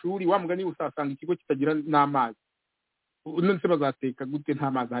ku mashuri wa mugani usasanga ikigo kitagira n'amazi none se bazateka gute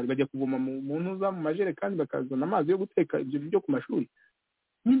nta mazi ahari bajya kuvoma mu ntuza mu majerekani bakazana amazi yo guteka ibyo byo ku mashuri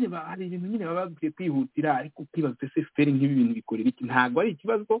nyine hari ibintu nyine baba bakwiye kwihutira ariko kwibaza se FPR nk'ibi bintu bikorera iki ntabwo ari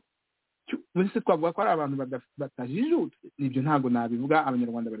ikibazo muri se twavuga ko ari abantu batajijutse nibyo ntabwo nabivuga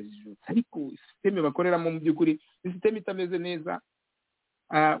abanyarwanda barajijutse ariko systeme bakoreramo mu by'ukuri ni systeme itameze neza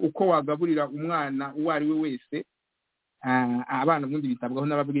uko wagaburira umwana uwo ari we wese abana ubundi bitabwaho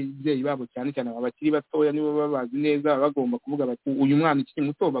n'ababyeyi babo cyane cyane abakiri batoya nibo babazi neza bagomba kuvuga bati uyu mwana ukiri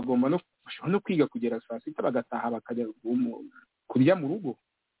muto bagomba no kwiga kugera saa sita bagataha bakajya kurya mu rugo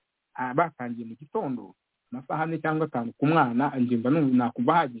batangiye mu gitondo amasaha 4 cyangwa 5 ku mwana njye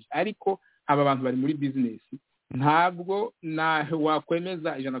nakumva hagije ariko aba bantu bari muri business ntabwo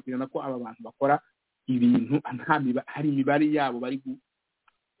wakwemeza 100% ko aba bantu bakora ibintu hari imibare yabo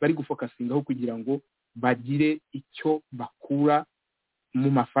bari gufokasingaho kugira ngo bagire icyo bakura mu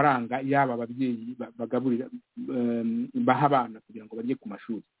mafaranga yaba ababyeyi bagaburira baha abana kugira ngo bajye ku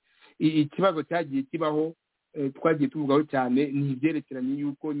mashuri. Ikibazo cyagiye kibaho twagiye tuvugaho cyane ni ibyerekeranye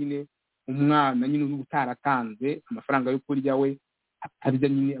y'uko nyine umwana nyine utaratanze amafaranga yo kurya we atarya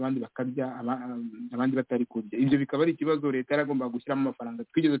nyine abandi bakarya abandi batari kurya. Ibyo bikaba ari ikibazo leta yaragomba gushyiramo amafaranga.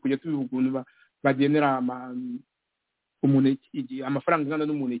 Twigeze kujya tubivuga ukuntu bagenera amafaranga angana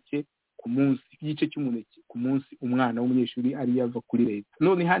n'umuneke ku munsi, igice cy'umuneke ku munsi umwana w'umunyeshuri ari yava kuri leta,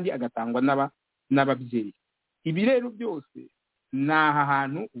 none handi agatangwa n'ababyeyi. Ibi rero byose ni aha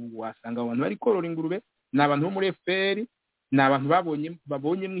hantu ubu wasanga abantu bari korora ingurube, ni abantu bo muri FPR, ni abantu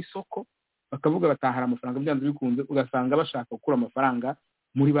babonye mu isoko bakavuga batahara amafaranga byanze bikunze, ugasanga bashaka gukura amafaranga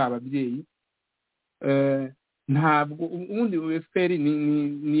muri ba babyeyi. Ntabwo ubundi FPR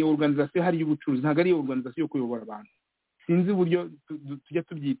ni organization hari y'ubucuruzi, ntabwo ari organization yo kuyobora abantu. Sinzi uburyo tujya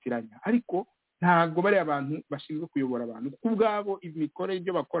tubyitiranya, ariko ntabwo bari abantu bashinzwe kuyobora abantu kuko ubwabo imikorere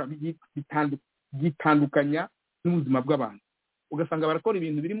ibyo bakora bitandukanya n'ubuzima bw'abantu. Ugasanga barakora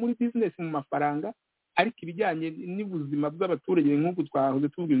ibintu biri muri business mu mafaranga, ariko ibijyanye n'ubuzima bw'abaturage nk'uko twahoze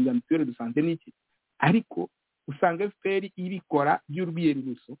tuvuga ibya mutuelle de santé n'iki, ariko usanga FPR ibikora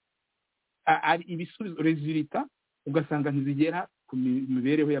by'urwiyeruso ari ibisubizo resulta ugasanga ntizigera ku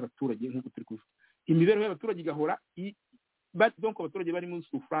mibereho y'abaturage nk'uko turi kuvuga. Imibereho y'abaturage igahora donc abaturage bari muri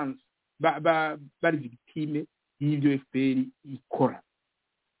souffrance bari victime y'ibyo FPR ikora.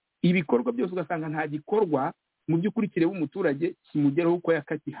 Ibikorwa byose ugasanga nta gikorwa mu by'ukuri kireba umuturage kimugeraho uko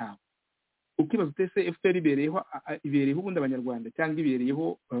yakagihawe. Ukibaza utese FPR ibereyeho ubundi Abanyarwanda cyangwa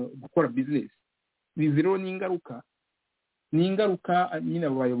ibereyeho gukora business. Bizero ni ingaruka nyine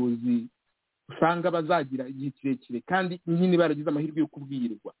abo bayobozi usanga bazagira igihe kirekire kandi nyine baragize amahirwe yo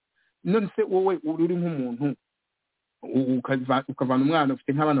kubwirwa. None se wowe uri nk'umuntu ukavana umwana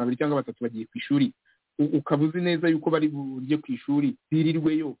ufite nk'abana 2 cyangwa 3 bagiye ku ishuri, ukabuzi neza yuko bari burye ku ishuri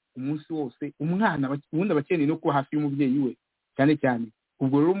birirweyo umunsi wose, umwana ubundi abakeneye no kuba hafi y'umubyeyi we cyane cyane.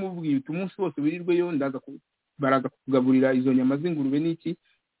 Ubwo rero umubwiye umunsi wose wirirweyo baraza kugaburira izo nyama z'ingurube n'iki,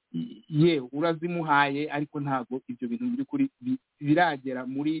 ye urazimuhaye, ariko ntabwo ibyo bintu by'ukuri biragera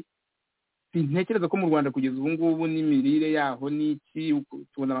muri. Ntekereza ko mu Rwanda kugeza ubu ngubu n'imirire yaho n'iki,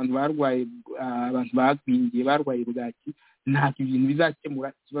 tubona abantu barwaye, abantu bagwingiye barwaye bwaki, nta ibintu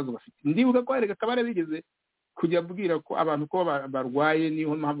bizakemura ikibazo bafite. Ndibuka ko Erega Kabare bigeze kujya abwira ko abantu ko barwaye,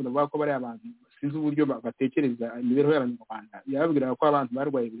 niho mpamvu navuga ko bari abantu sinzi uburyo batekereza imibereho y'Abanyarwanda. Yababwira ko abantu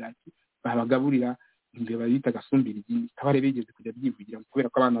barwaye bwaki babagaburira imbeba bita gasumbira igi. Kabare bigeze kujya byivugira kubera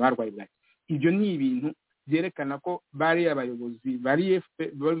ko abantu barwaye bwaki. Ibyo ni ibintu byerekana ko bari abayobozi bari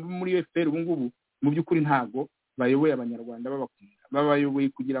muri FPR ubu ngubu mu by'ukuri ntabwo bayoboye Abanyarwanda babakunda, babayoboye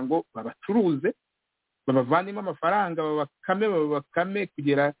kugira ngo babacuruze, babavanemo amafaranga, babakame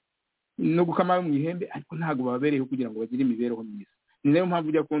kugera no gukama mu ihembe, ariko ntabwo bababereyeho kugira ngo bagire imibereho myiza. Ni nayo mpamvu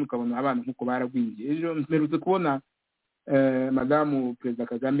ujya kubona ukabona abana nk'uko baragwingiye. Ejo mperutse kubona madamu Perezida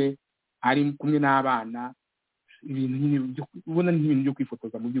Kagame ari kumwe n'abana, ibintu nyine ubona n'ibintu byo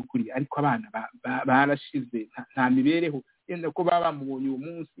kwifotoza mu by'ukuri, ariko abana barashize nta mibereho. Yenda ko baba bamubonye uwo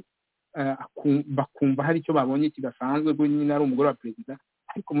munsi bakumva hari icyo babonye kidasanzwe ko nyine ari umugore wa perezida,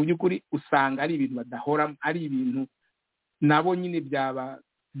 ariko mu by'ukuri usanga ari ibintu badahora, ari ibintu nabo nyine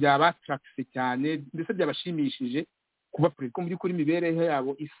byabatracse cyane, ndetse byabashimishije kuba perezida. Ko mu by'ukuri imibereho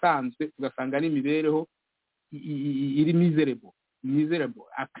yabo isanzwe ugasanga ari imibereho iri miserable.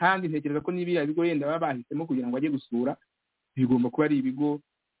 Kandi ntekereza ko n'ibiriya bigo yenda baba bahisemo kugira ngo bajye gusura bigomba kuba ari ibigo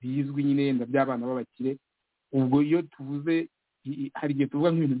bizwi nyine yenda by'abana b'abakire. Ubwo iyo tuvuze hari igihe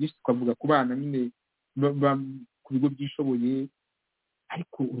tuvuga nk'ibintu byinshi tukavuga ku bana nyine ku bigo byishoboye,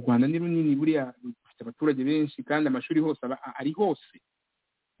 ariko u Rwanda ni runini, buriya rufite abaturage benshi kandi amashuri hose ari hose.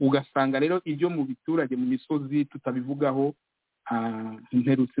 Ugasanga rero ibyo mu biturage mu misozi tutabivugaho.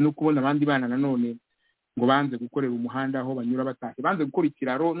 Mperutse no kubona abandi bana nanone ngo banze gukorera umuhanda aho banyura batashye, banze gukora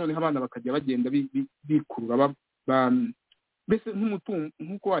ikiraro, noneho abana bakajya bagenda bikurura mbese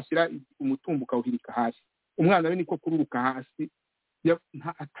nk'uko washyira umutumba ukawuhirika hasi, umwana we niko kururuka hasi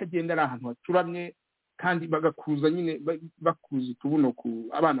atagenda ari ahantu hacuramye, kandi bagakuza nyine bakuza utubuno ku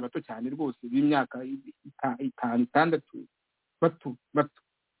abana bato cyane rwose b'imyaka 5-6 bato.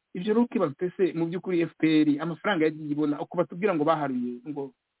 Ibyo rero ukibaza ese mu by'ukuri FPR amafaranga yagiye ibona uko batubwira ngo baharuye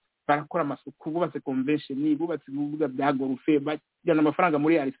ngo barakora amasuku, bubatse convention, bubatse ibibuga bya golfe, bajyana amafaranga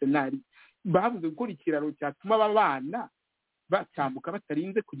muri Arsenal, bavuze gukora ikiraro cyatuma abana batambuka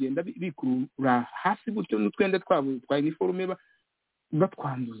batarinze kugenda bikurura hasi gutyo n'utwenda twabo twa uniforme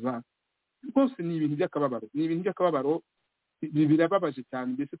batwanduza. Rwose ni ibintu by'akababaro, birababaje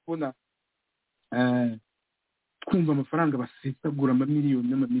cyane mbese kubona twumva amafaranga basesagura amamiliyoni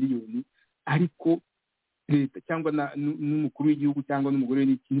n'amamiliyoni, ariko leta cyangwa n'umukuru w'igihugu cyangwa n'umugore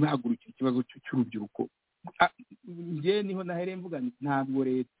ntibahagurukire ikibazo cy'urubyiruko. Njye niho nahereye mvuga ntabwo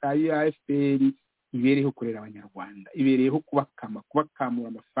leta ya FPR ibereyeho kurera abanyarwanda, ibereyeho kubakamura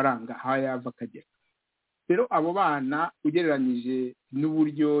amafaranga aho yava akagera. Rero abo bana ugereranyije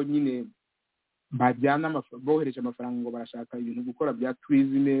n'uburyo nyine bajyana bohereje amafaranga ngo barashaka ibintu gukora bya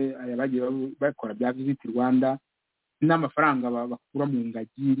tourisme, bagiye bakora bya Visit Rwanda, n'amafaranga bakura mu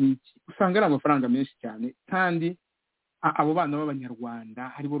ngagi n'iki, usanga ari amafaranga menshi cyane. Kandi abo bana b'abanyarwanda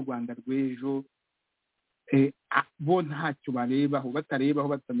haribo Rwanda rw'ejo, bo ntacyo batarebaho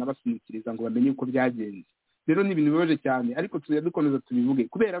batanabasunikiriza ngo bamenye uko byagenze. Rero ni ibintu bibaje cyane, ariko tujya dukomeza tubivuge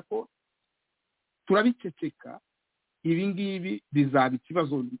kubera ko turabiceceka. Ibi ngibi bizaba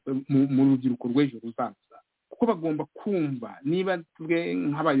ikibazo mu rubyiruko rw'ejo ruzaza, kuko bagomba kumva niba twe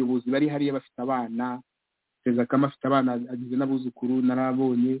nk'abayobozi bari hariya bafite abana, Perezida Kagame afite abana agize n'abuzukuru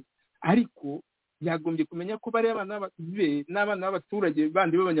narabonye, ariko yagombye kumenya ko bari abana be n'abana b'abaturage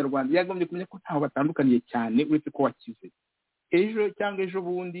bandi b'abanyarwanda, yagombye kumenya ko ntaho batandukaniye cyane uretse ko wakize. Ejo cyangwa ejo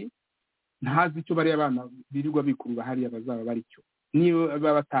bundi ntazi icyo bari abana birirwa bikurura hariya bazaba bari cyo, niba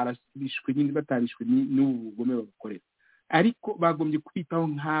batarishwe n'ubu bugome babukorera. Ariko bagombye kwitaho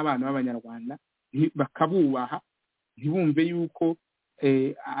nk'abana b'abanyarwanda, bakabubaha, ntibumve yuko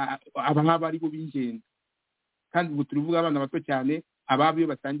aba ari bo b'ingenzi. Kandi ubu turivuga abana bato cyane, ababo iyo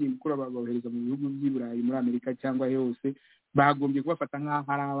batangiye gukura babohereza mu bihugu by'i Burayi, muri Amerika cyangwa hose, bagombye kubafata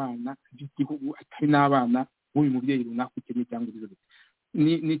nk'aho ari abana b'igihugu, atari n'abana b'uyu mubyeyi runaka ukennye cyangwa ibibazo.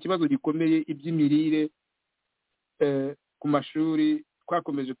 Ni ikibazo gikomeye. Iby'imirire ku mashuri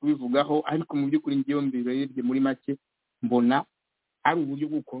twakomeje kubivugaho, ariko mu by'ukuri ngewe mbirebye muri make mbona ari uburyo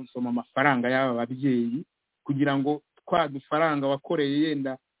bwo konsoma amafaranga y'aba babyeyi, kugira ngo twa dufaranga wakoreye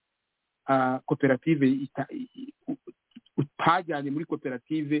yenda koperative utajyanye muri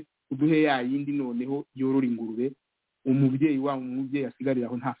koperative uduhe ya yindi noneho yorora ingurube, umubyeyi asigarira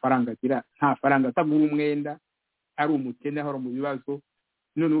aho nta faranga agira, nta faranga, atagura umwenda, ari umukene, ahora mu bibazo.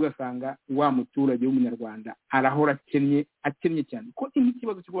 None ugasanga wa muturage w'umunyarwanda arahora akennye cyane. Ko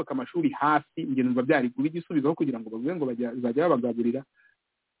nk'ikibazo cyo kubaka amashuri hasi, njye numva byari kuba igisubizo kugira ngo bavuge ngo bajya babagaburira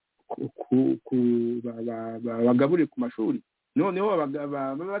bagaburire ku mashuri, noneho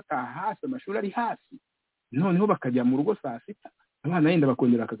bataha hasi, amashuri ari hasi, noneho bakajya mu rugo saa sita, abana yenda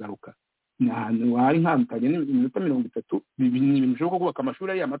bakongera bakagaruka. Hari nk'ahantu utagenda iminota 30, ni ibintu bishoboka kubaka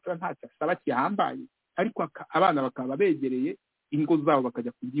amashuri ariya mato ntacyo asaba kihambaye, ariko abana bakaba begereye ingo zabo,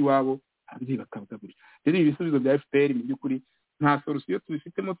 bakajya kurya iwabo, ababyeyi bakabagaburira. Rero ibi bisubizo bya FPR mu by'ukuri nta solusiyo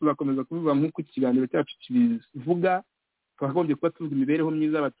tubifitemo. Tuzakomeza kubivuga nk'uko ikiganiro cyacu kibivuga, twakagombye kuba tuvuga imibereho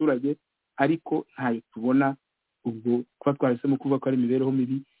myiza y'abaturage, ariko ntayo tubona. Ubwo kuba twahisemo kuvuga ko ari imibereho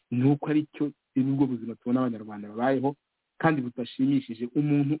mibi, ni uko ari cyo ubwo buzima tubona abanyarwanda babayeho, kandi budashimishije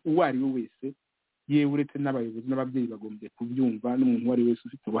umuntu uwo ari we wese, yewe uretse n'abayobozi n'ababyeyi bagombye kubyumva, n'umuntu uwo ari wese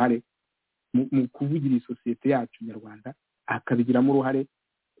ufite uruhare mu kuvugira isosiyete yacu nyarwanda akabigiramo uruhare,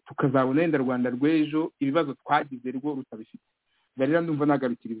 tukazabona wenda Rwanda rw'ejo ibibazo twagize rwo rutabifite. Rero ndumva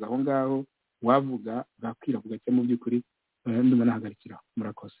nagarukiriza aho ngaho, wavuga bwakwira bugacya. Mu by'ukuri ndumva nahagarikiraho.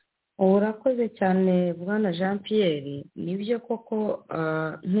 Murakoze. Urakoze cyane Bwana Jean Pierre. Nibyo koko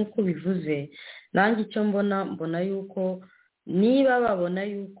nk'uko bivuze, nanjye icyo mbona yuko niba babona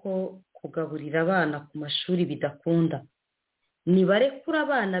yuko kugaburira abana ku mashuri bidakunda, nibarekura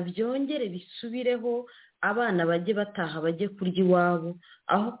abana byongere bisubireho, abana bajye bataha bajye kurya iwabo,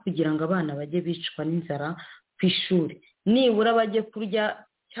 aho kugira ngo abana bajye bicwa n'inzara ku ishuri. Nibura bajye kurya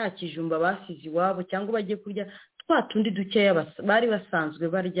cya kijumba basize iwabo, cyangwa bajye kurya twa tundi dukeya bari basanzwe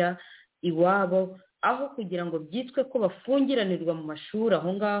barya iwabo, aho kugira ngo byitwe ko bafungiranirwa mu mashuri aho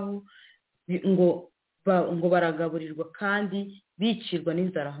ngaho, ngo baragaburirwa kandi bicirwa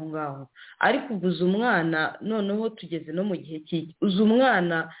n'inzara aho ngaho. Ariko uguze umwana, noneho tugeze no mu gihe cy'iki, uzi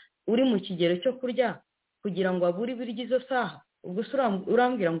umwana uri mu kigero cyo kurya kugira ngo abure ibiryo izo saha, ubwo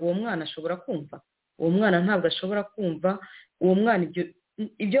urambwira ngo uwo mwana ashobora kumva? Uwo mwana ntabwo ashobora kumva. Uwo mwana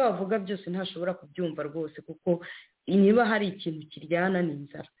ibyo bavuga byose ntashobora kubyumva rwose, kuko niba hari ikintu kiryana ni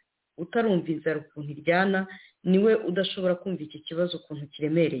inzara. Utarumva inzara ukuntu iryana, niwe udashobora kumva iki kibazo ukuntu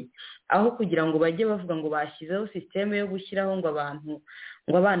kiremereye. Aho kugira ngo bajye bavuga ngo bashyizeho sisiteme yo gushyiraho ngo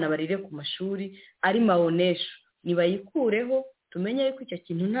abana barire ku mashuri ari mawonesho, nibayikureho, tumenye yuko icyo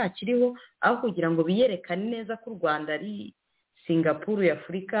kintu nta kiriho, aho kugira ngo biyerekane neza ko u Rwanda ari Singapuru ya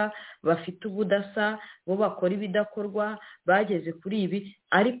Afurika, bafite ubudasa, bo bakora ibidakorwa, bageze kuri ibi.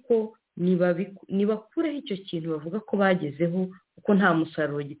 Ariko nibakureho icyo kintu bavuga ko bagezeho, kuko nta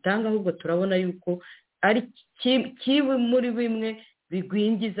musaruro gitanga, ahubwo turabona yuko ari kibi muri bimwe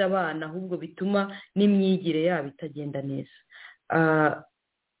bigwingiza abana, ahubwo bituma n'imyigire yabo itagenda neza.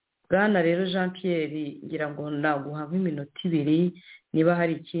 bwana rero Jean Pierre ngira ngo naguha nk'iminota 2 niba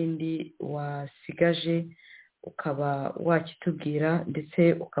hari ikindi wasigaje ukaba wakitubwira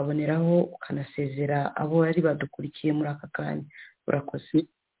ndetse ukaboneraho ukanasezera abo bari badukurikiye muri aka kanya. Urakoze.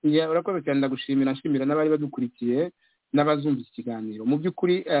 Urakoze cyane, ndagushimira nshimira n'abari badukurikiye n'abazumva ikiganiro. Mu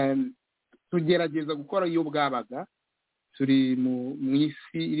by'ukuri tugerageza gukora iyo bwabaga, turi mu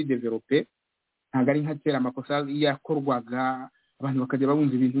isi iri develope, ntabwo ari nka kera amakosa yakorwaga abantu bakajya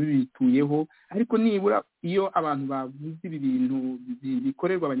babumva ibintu bibituyeho, ariko nibura iyo abantu bavuze ibi bintu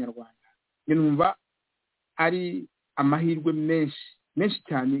bikorerwa abanyarwanda numva ari amahirwe menshi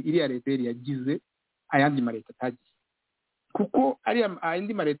cyane iriya leta yagize ayandi maleta atagize, kuko ari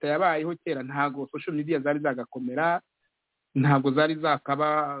andi maleta yabayeho kera ntago social media zari zagakomera, ntago zari zakaba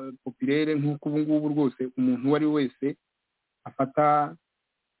populaire nk'uko ubu ngubu rwose umuntu wari wese afata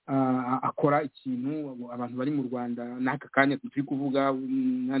akora ikintu. Abantu bari mu Rwanda n'aka kanya turi kuvuga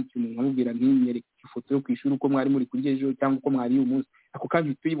nanti umuntu amubwira ntinyereke ifoto yo kwishura uko mwari muri kuri ejo cyangwa uko mwari uyu munsi, ako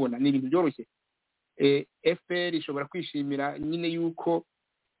kandi tuyibona ni ibintu byoroshye. FPR ishobora kwishimira nyine yuko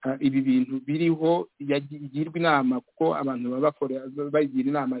ibi bintu biriho, yagirwa inama kuko abantu baba bakora bagira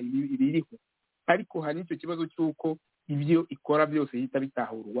inama ibiriho, ariko hari icyo kibazo cy'uko ibyo ikora byose hita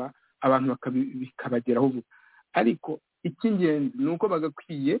bitahurwa abantu bikabageraho vuba. Ariko icy'ingenzi ni uko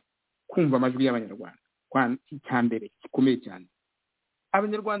bagakwiye kumva amajwi y'abanyarwanda. Icyambere gikomeye cyane,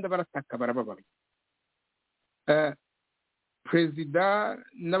 abanyarwanda barataka barababaye. Perezida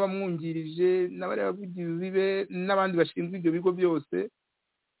n'abamwungirije n'abari abavugizi be n'abandi bashinzwe ibyo bigo byose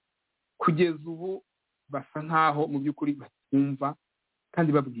kugeza ubu basa nkaho mu by'ukuri batumva kandi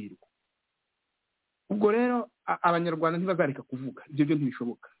babwirwa. Ubwo rero abanyarwanda ntibazareka kuvuga, ibyo byo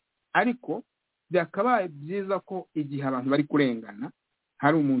ntibishoboka. Ariko byakabaye byiza ko igihe abantu bari kurengana,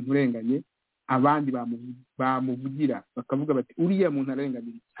 hari umuntu urenganye, abandi bamuvugira bakavuga bati uriya muntu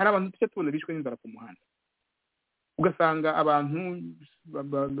arenganye. Hari abantu tujya tubona bishwe n'inzara ku muhanda, ugasanga abantu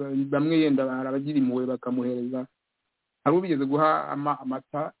bamwe yenda barabagira impuhwe bakamuhereza, hari ubigeze guha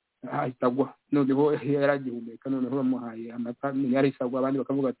amata ahita agwa, noneho yaragihumeka, noneho bamuhaye amata yarisagwa, abandi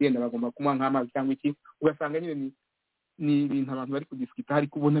bakavuga ati yenda bagomba kunywa nk'amazi cyangwa iki. Ugasanga nyine ni ibintu abantu bari kudisikita, hari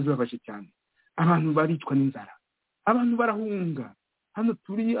kubona bibafashe cyane. Abantu baricwa n'inzara, abantu barahunga. Hano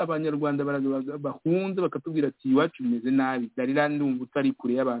turi abanyarwanda bahunze bakatubwira ati iwacu bimeze nabi, darira ndumva utari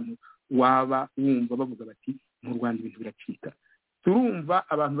kure y'abantu waba wumva bavuga bati mu Rwanda ibintu biracika. Turumva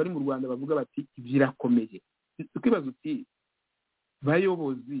abantu bari mu Rwanda bavuga bati birakomeye. Tukibaza uti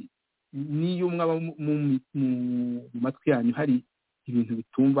bayobozi, niyo mwaba mu matwi yanyu hari ibintu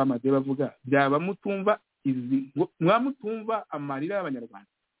bitumva amade bavuga, byaba mutumva mwamutumva amarira y'abanyarwanda,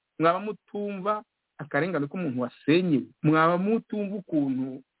 mwaba mutumva akarengane k'umuntu wasenyewe, mwaba mutumva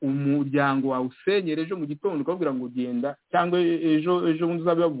ukuntu umuryango wawe usenyera ejo mu gitondo ukabwira ngo genda, cyangwa ejo bundi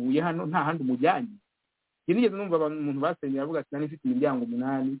uzabe bavuye hano nta handi umujyanye. Nigeze numva umuntu basenyera avuga ati nari mfite imiryango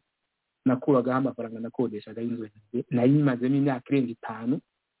 8 nakuragaho amafaranga nakodeshaga y'inzu yanjye, nayimazemo imyaka irenga 5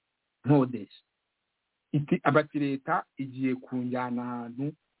 nkodesha. Abati leta igiye kunjyana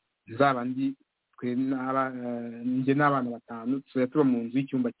ahantu nzaba ndi njye n'abana 5 tuba mu nzu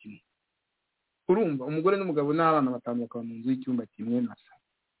y'icyumba kimwe. Urumva umugore n'umugabo n'abana 5 bakaba mu nzu y'icyumba kimwe nasa,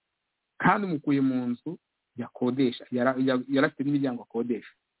 kandi umukuye mu nzu yakodesha, yarafite n'imiryango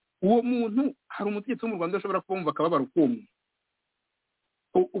akodesha. Uwo muntu hari umutegetsi wo mu Rwanda ushobora kumva akababara ukuntu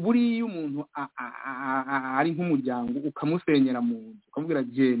buriya umuntu ari nk'umuryango ukamusenyera mu nzu ukamubwira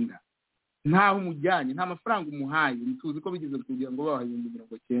genda, ntaho umujyanye, nta mafaranga umuhaye. Tuzi ko bigeze kugira ngo bahaye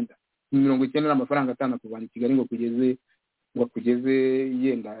 90 n'amafaranga 5 kuvana i Kigali ngo kugeze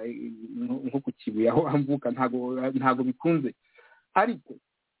yenda nko ku Kibuye aho amvuka, ntago bikunze. Ariko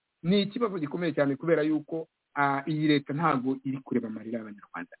ni ikibazo gikomeye cyane kubera yuko iyi leta ntago iri kureba amarira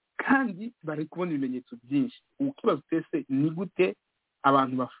y'abanyarwanda, kandi bari kubona ibimenyetso byinshi. Ukibazo tese ni gute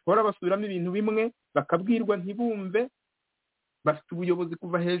abantu bashobora basubiramo ibintu bimwe bakabwirwa ntibumve, bafite ubuyobozi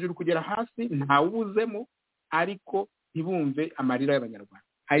kuva hejuru kugera hasi ntawe ubuzemo, ariko ntibumve amarira y'abanyarwanda.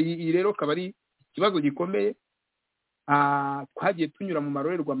 Iyi rero akaba ari ikibazo gikomeye. Twagiye tunyura mu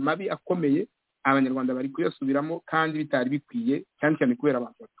marorerwa mabi akomeye, abanyarwanda bari kuyasubiramo kandi bitari bikwiye, cyane cyane kubera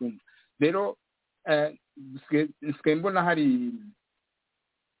abantu batumva. Rero mbona hari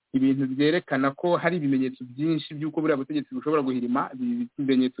ibintu byerekana ko hari ibimenyetso byinshi by'uko buriya butegetsi bushobora guhirima.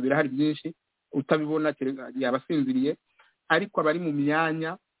 Ibimenyetso birahari byinshi, utabibona yabasinziriye. Ariko abari mu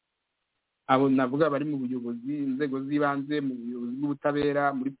myanya, abo navuga bari mu buyobozi, inzego z'ibanze, mu buyobozi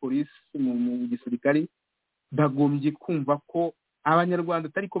bw'ubutabera, muri polisi, mu gisirikari, bagombye kumva ko abanyarwanda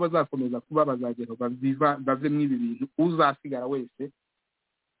atari ko bazakomeza kuba bazagera bave mu ibi bintu. Uzasigara wese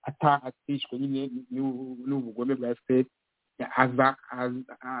atishwe nyine n'ubugome bwa FPR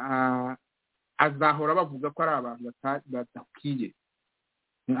azahora bavuga ko ari abantu badakwiye.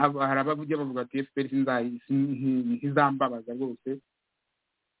 Hari abajya bavuga ati FPR ntizambabaza rwose,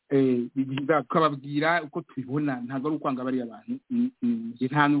 tukababwira uko tubibona, ntabwo ari ukwanga bariya abantu,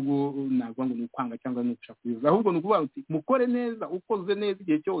 nta nubwo navuga ngo ni ukwanga cyangwa ni ugushaka kuyoza, ahubwo ni ukuvuga uti mukore neza, ukoze neza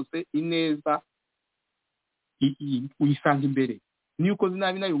igihe cyose ineza uyisanga imbere, niyo ukoze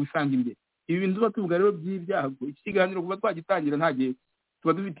nabi nayo wisanga imbere. Ibi bintu tuba tuvuga rero by'ibyago, iki kiganiro kuba twagitangira nta gihe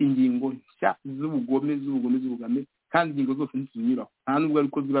tuba dufite ingingo nshya z'ubugome, kandi ingingo zose ntituzinyuraho, nta nubwo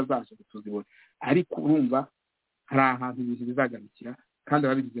ariko ziba zaje tuzibona, ariko urumva hari ahantu ibintu bizagarukira kandi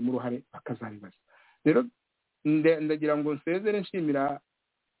ababigizemo uruhare bakazabibaza. Rero ndagira ngo nsezere nshimira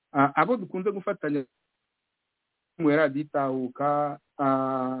abo dukunze gufatanya mu radiyo Itahuka,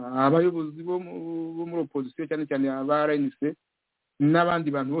 abayobozi bo muri opozisiyo cyane cyane aba RNC n'abandi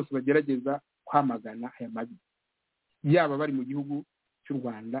bantu bose bagerageza kwamagana aya mabi, yaba bari mu gihugu cy'u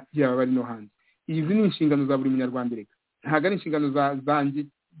Rwanda yaba bari no hanze. Izi ni inshingano za buri munyarwanda, reka ntabwo ari inshingano zanjye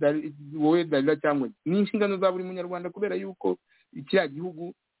wowe Darira cyangwa ni inshingano za buri munyarwanda, kubera yuko kiriya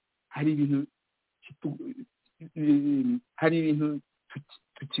gihugu hari ibintu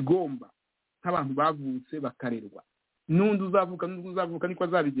tukigomba nk'abantu bavutse bakarerwa. N'undi uzavuka niko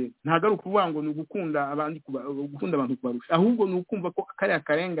azabigenza. Ntabwo ari ukuvuga ngo ni ugukunda abantu kubarusha, ahubwo ni ukumva ko kariya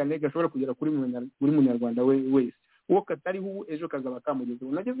karengane gashobora kugera kuri buri munyarwanda wese, uwo katariho ubu ejo kazaba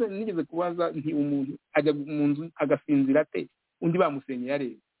kamugezeho. Nigeze kubaza nti umuntu ajya mu nzu agasinzira ate undi bamusenyeye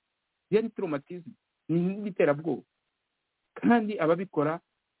areba? Yari traumatisme, ni iterabwoba, kandi ababikora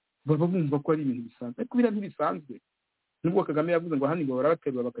baba bumva ko ari ibintu bisanzwe, ariko biriya ntibisanzwe. Nubwo Kagame yavuze ngo hano ngo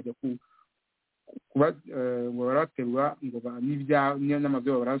barabaterura bakajya ngo barabaterura ngo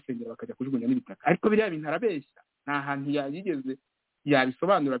n'amazu barabasengera bakajya kujugunya n'ibitaka, ariko biriya bintu arabeshya, nta hantu yigeze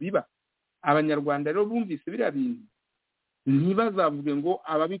yabisobanura biba. Abanyarwanda rero bumvise biriya bintu ntibazavuge ngo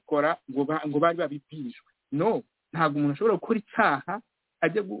ababikora ngo bari babibwirijwe. No, ntabwo umuntu ashobora gukora icyaha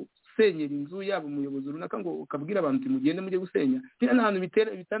ajya gusenyera inzu yaba umuyobozi runaka ngo ukabwira abantu mugende mujye gusenya. Biriya ni ahantu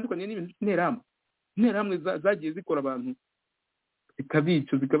bitandukanye n'ibintu interahamwe zagiye zikora abantu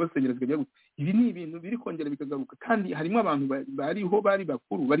zikabica zikabasenyera zikajya gusa. Ibi ni ibintu biri kongera bikagaruka, kandi harimo abantu bari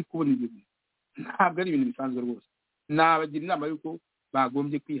bakuru bari kubona ibyo bintu. Ntabwo ari ibintu bisanzwe rwose. Nabagira inama y'uko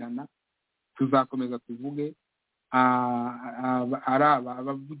bagombye kwihana. Tuzakomeza tuvuge ari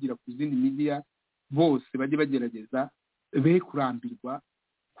abavugira ku zindi media bose bajye bagerageza be kurambirwa,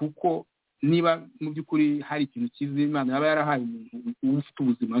 kuko niba mu by'ukuri hari ikintu cyiza Imana yaba yarahaye umuntu ufite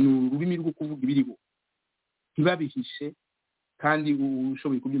ubuzima ni ururimi rwo kuvuga ibiriho, ntibabihishe, kandi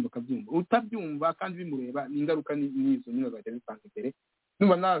ushoboye kubyumva akabyumva, utabyumva kandi bimureba n'ingaruka n'izo nizo zajya zitanga imbere.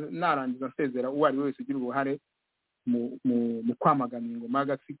 Numva narangiza nsezera uwo ari we wese ugira uruhare mu kwamagana ingoma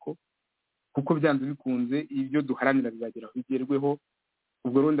y'agatsiko, kuko byanze bikunze ibyo duharanira bizagera aho bigerweho.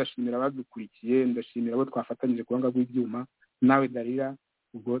 Ubwo rero ndashimira abadukurikiye, ndashimira abo twafatanyije ku buhanga bw'ibyuma. Nawe Darira,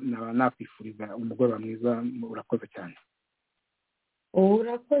 ubwo naba nakwifuriza umugoroba mwiza. Urakoze cyane.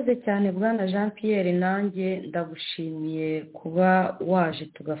 Urakoze cyane Bwana Jean Pierre, nanjye ndagushimiye kuba waje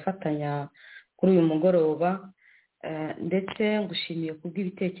tugafatanya kuri uyu mugoroba, ndetse ngushimiye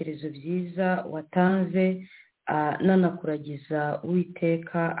kubw'ibitekerezo byiza watanze, nanakuragiza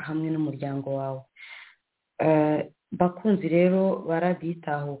Uwiteka hamwe n'umuryango wawe. Bakunzi rero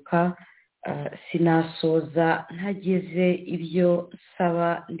baraditahuka, sinasoza ntageze ibyo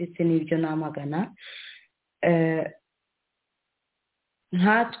nsaba ndetse n'ibyo namagana.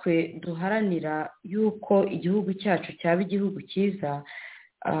 Nkatwe duharanira yuko igihugu cyacu cyaba igihugu cyiza,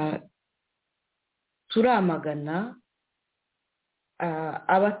 turamagana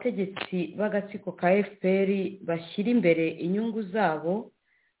abategetsi b'agatsiko ka FPR bashyira imbere inyungu zabo,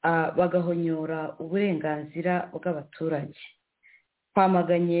 bagahonyora uburenganzira bw'abaturage.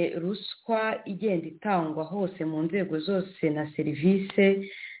 Twamaganye ruswa igenda itangwa hose mu nzego zose na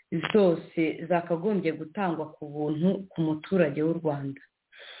serivisi zose zakagombye gutangwa ku buntu ku muturage w'u Rwanda.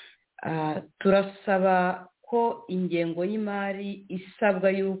 Turasaba ko ingengo y'imari isabwa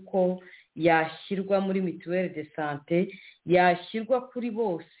yuko yashyirwa muri Mutuelle de Santé yashyirwa kuri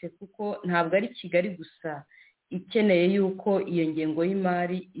bose, kuko ntabwo ari Kigali gusa ikeneye yuko iyo ngengo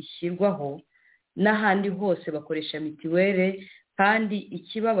y'imari ishyirwaho, n'ahandi hose bakoresha mituweli, kandi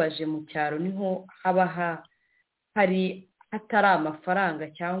ikibabaje mu cyaro niho haba hatari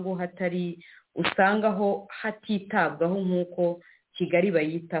amafaranga cyangwa usangaho hatitabwaho nk'uko Kigali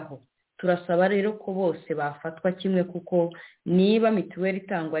bayitaho. Turasaba rero ko bose bafatwa kimwe, kuko niba mituweli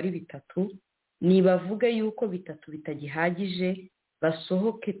itangwa ari 3, nibavuge yuko 3 bitagihagije,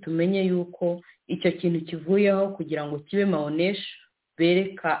 basohoke tumenye yuko icyo kintu kivuyeho kugira ngo kibe maonesho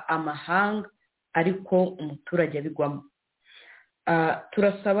bereka amahanga, ariko umuturage abigwamo.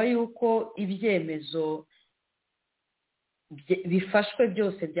 turasaba yuko ibyemezo bifashwe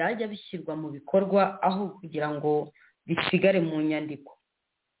byose byajya bishyirwa mu bikorwa aho kugira ngo bisigare mu nyandiko.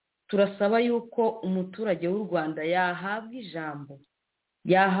 Turasaba yuko umuturage w'u Rwanda yahabwa ijambo,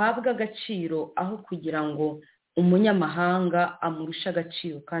 yahabwa agaciro aho kugira ngo umunyamahanga amurushe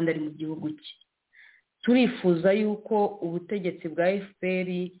agaciro kandi ari mu gihugu cye. Turifuza yuko ubutegetsi bwa FPR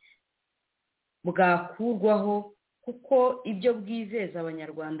bwakurwaho kuko ibyo bwizeza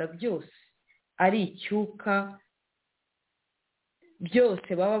abanyarwanda byose ari icyuka, byose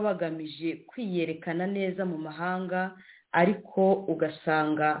baba bagamije kwiyerekana neza mu mahanga, ariko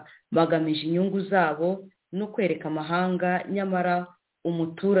ugasanga bagamije inyungu zabo no kwereka amahanga, nyamara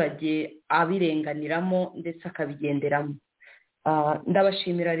umuturage abirenganiramo ndetse akabigenderamo.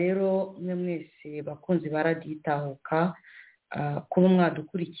 Ndabashimira rero mwe mwese bakunzi ba radiyo Itahuka kuba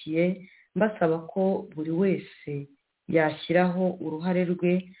mwadukurikiye, mbasaba ko buri wese yashyiraho uruhare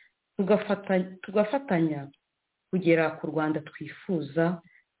rwe tugafatanya kugera ku Rwanda twifuza,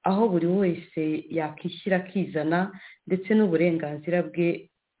 aho buri wese yakishyira akizana ndetse n'uburenganzira bwe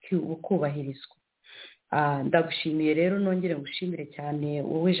bukubahirizwa. Ndagushimiye rero, nongere ngushimire cyane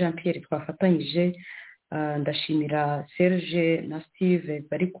wowe Jean Pierre twafatanyije. Ndashimira Serge na Steve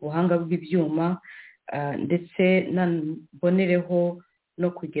bari ku buhanga bw'ibyuma, ndetse mbonereho no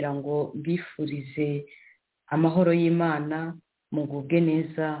kugira ngo bifurize amahoro y'Imana, mugubwe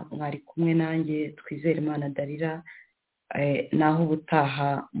neza. Mwari kumwe nanjye Twizeyimana Dalila, naho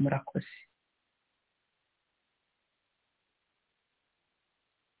ubutaha murakoze.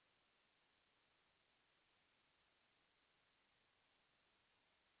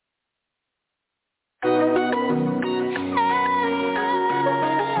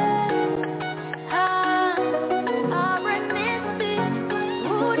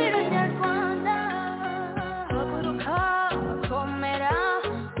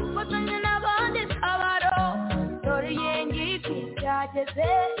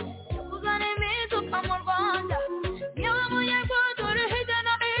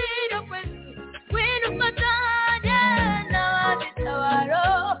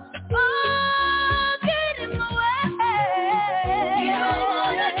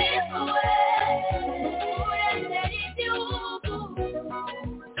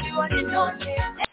 Don't